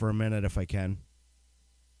for a minute if I can.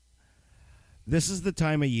 This is the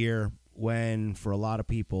time of year when, for a lot of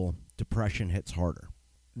people, depression hits harder.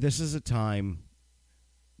 This is a time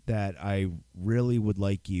that I really would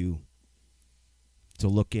like you to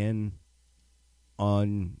look in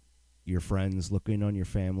on your friends, look in on your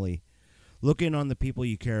family, look in on the people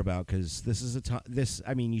you care about, because this is a time.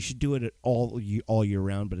 You should do it all year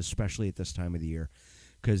round, but especially at this time of the year,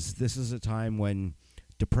 because this is a time when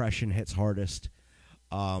depression hits hardest.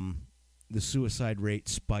 The suicide rate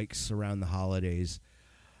spikes around the holidays.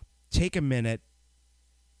 Take a minute,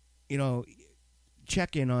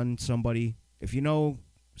 check in on somebody. If you know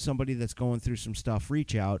somebody that's going through some stuff,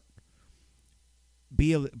 reach out.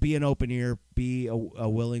 Be an open ear. Be a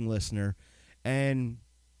willing listener. And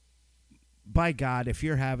by God, if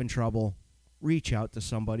you're having trouble, reach out to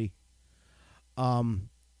somebody.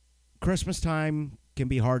 Christmas time can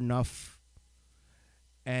be hard enough.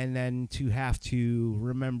 and then to have to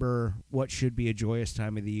remember what should be a joyous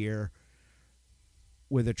time of the year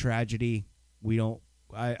with a tragedy.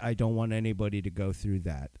 I don't want anybody to go through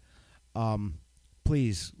that.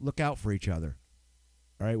 Please look out for each other.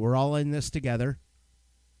 All right, we're all in this together.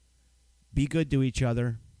 Be good to each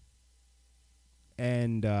other,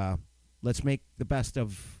 and let's make the best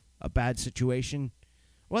of a bad situation.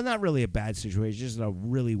 Well, not really a bad situation, just a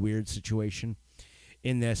really weird situation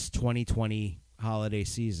in this 2020 holiday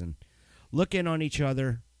season. Look in on each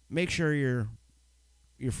other. Make sure your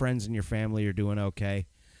friends and your family are doing okay.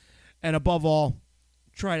 And above all,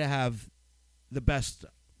 try to have the best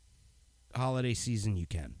holiday season you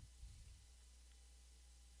can.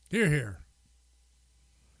 Hear, hear.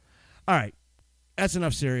 All right. That's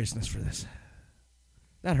enough seriousness for this.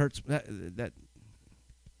 That hurts. That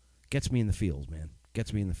gets me in the feels, man.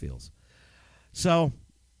 Gets me in the feels. So,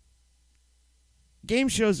 game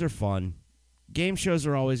shows are fun. Game shows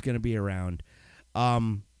are always going to be around.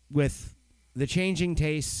 With the changing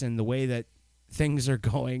tastes and the way that things are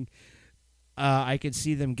going, I could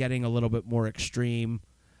see them getting a little bit more extreme,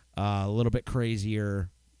 a little bit crazier.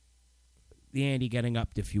 The ante getting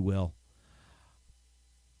upped, if you will.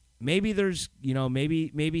 Maybe there's,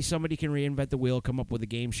 maybe somebody can reinvent the wheel, come up with a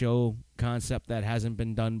game show concept that hasn't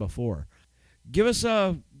been done before. Give us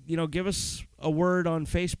a word on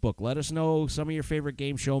Facebook. Let us know some of your favorite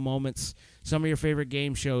game show moments, some of your favorite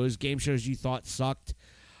game shows you thought sucked.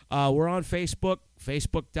 We're on Facebook,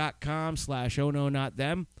 facebook.com/oh no not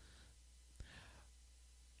them.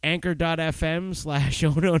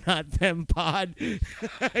 Anchor.fm/oh no not them pod.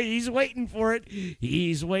 He's waiting for it.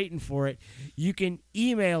 You can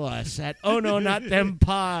email us at oh no not them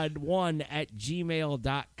pod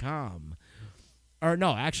 1@gmail.com. Or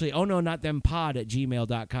no, actually, oh no not them pod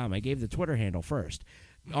 @gmail.com. I gave the Twitter handle first.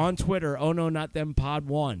 On Twitter, oh no not them pod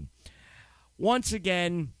 1. Once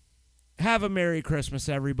again, have a Merry Christmas,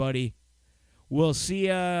 everybody. We'll see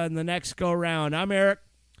you in the next go round. I'm Eric.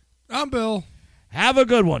 I'm Bill. Have a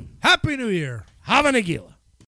good one. Happy New Year. Have a Nagila.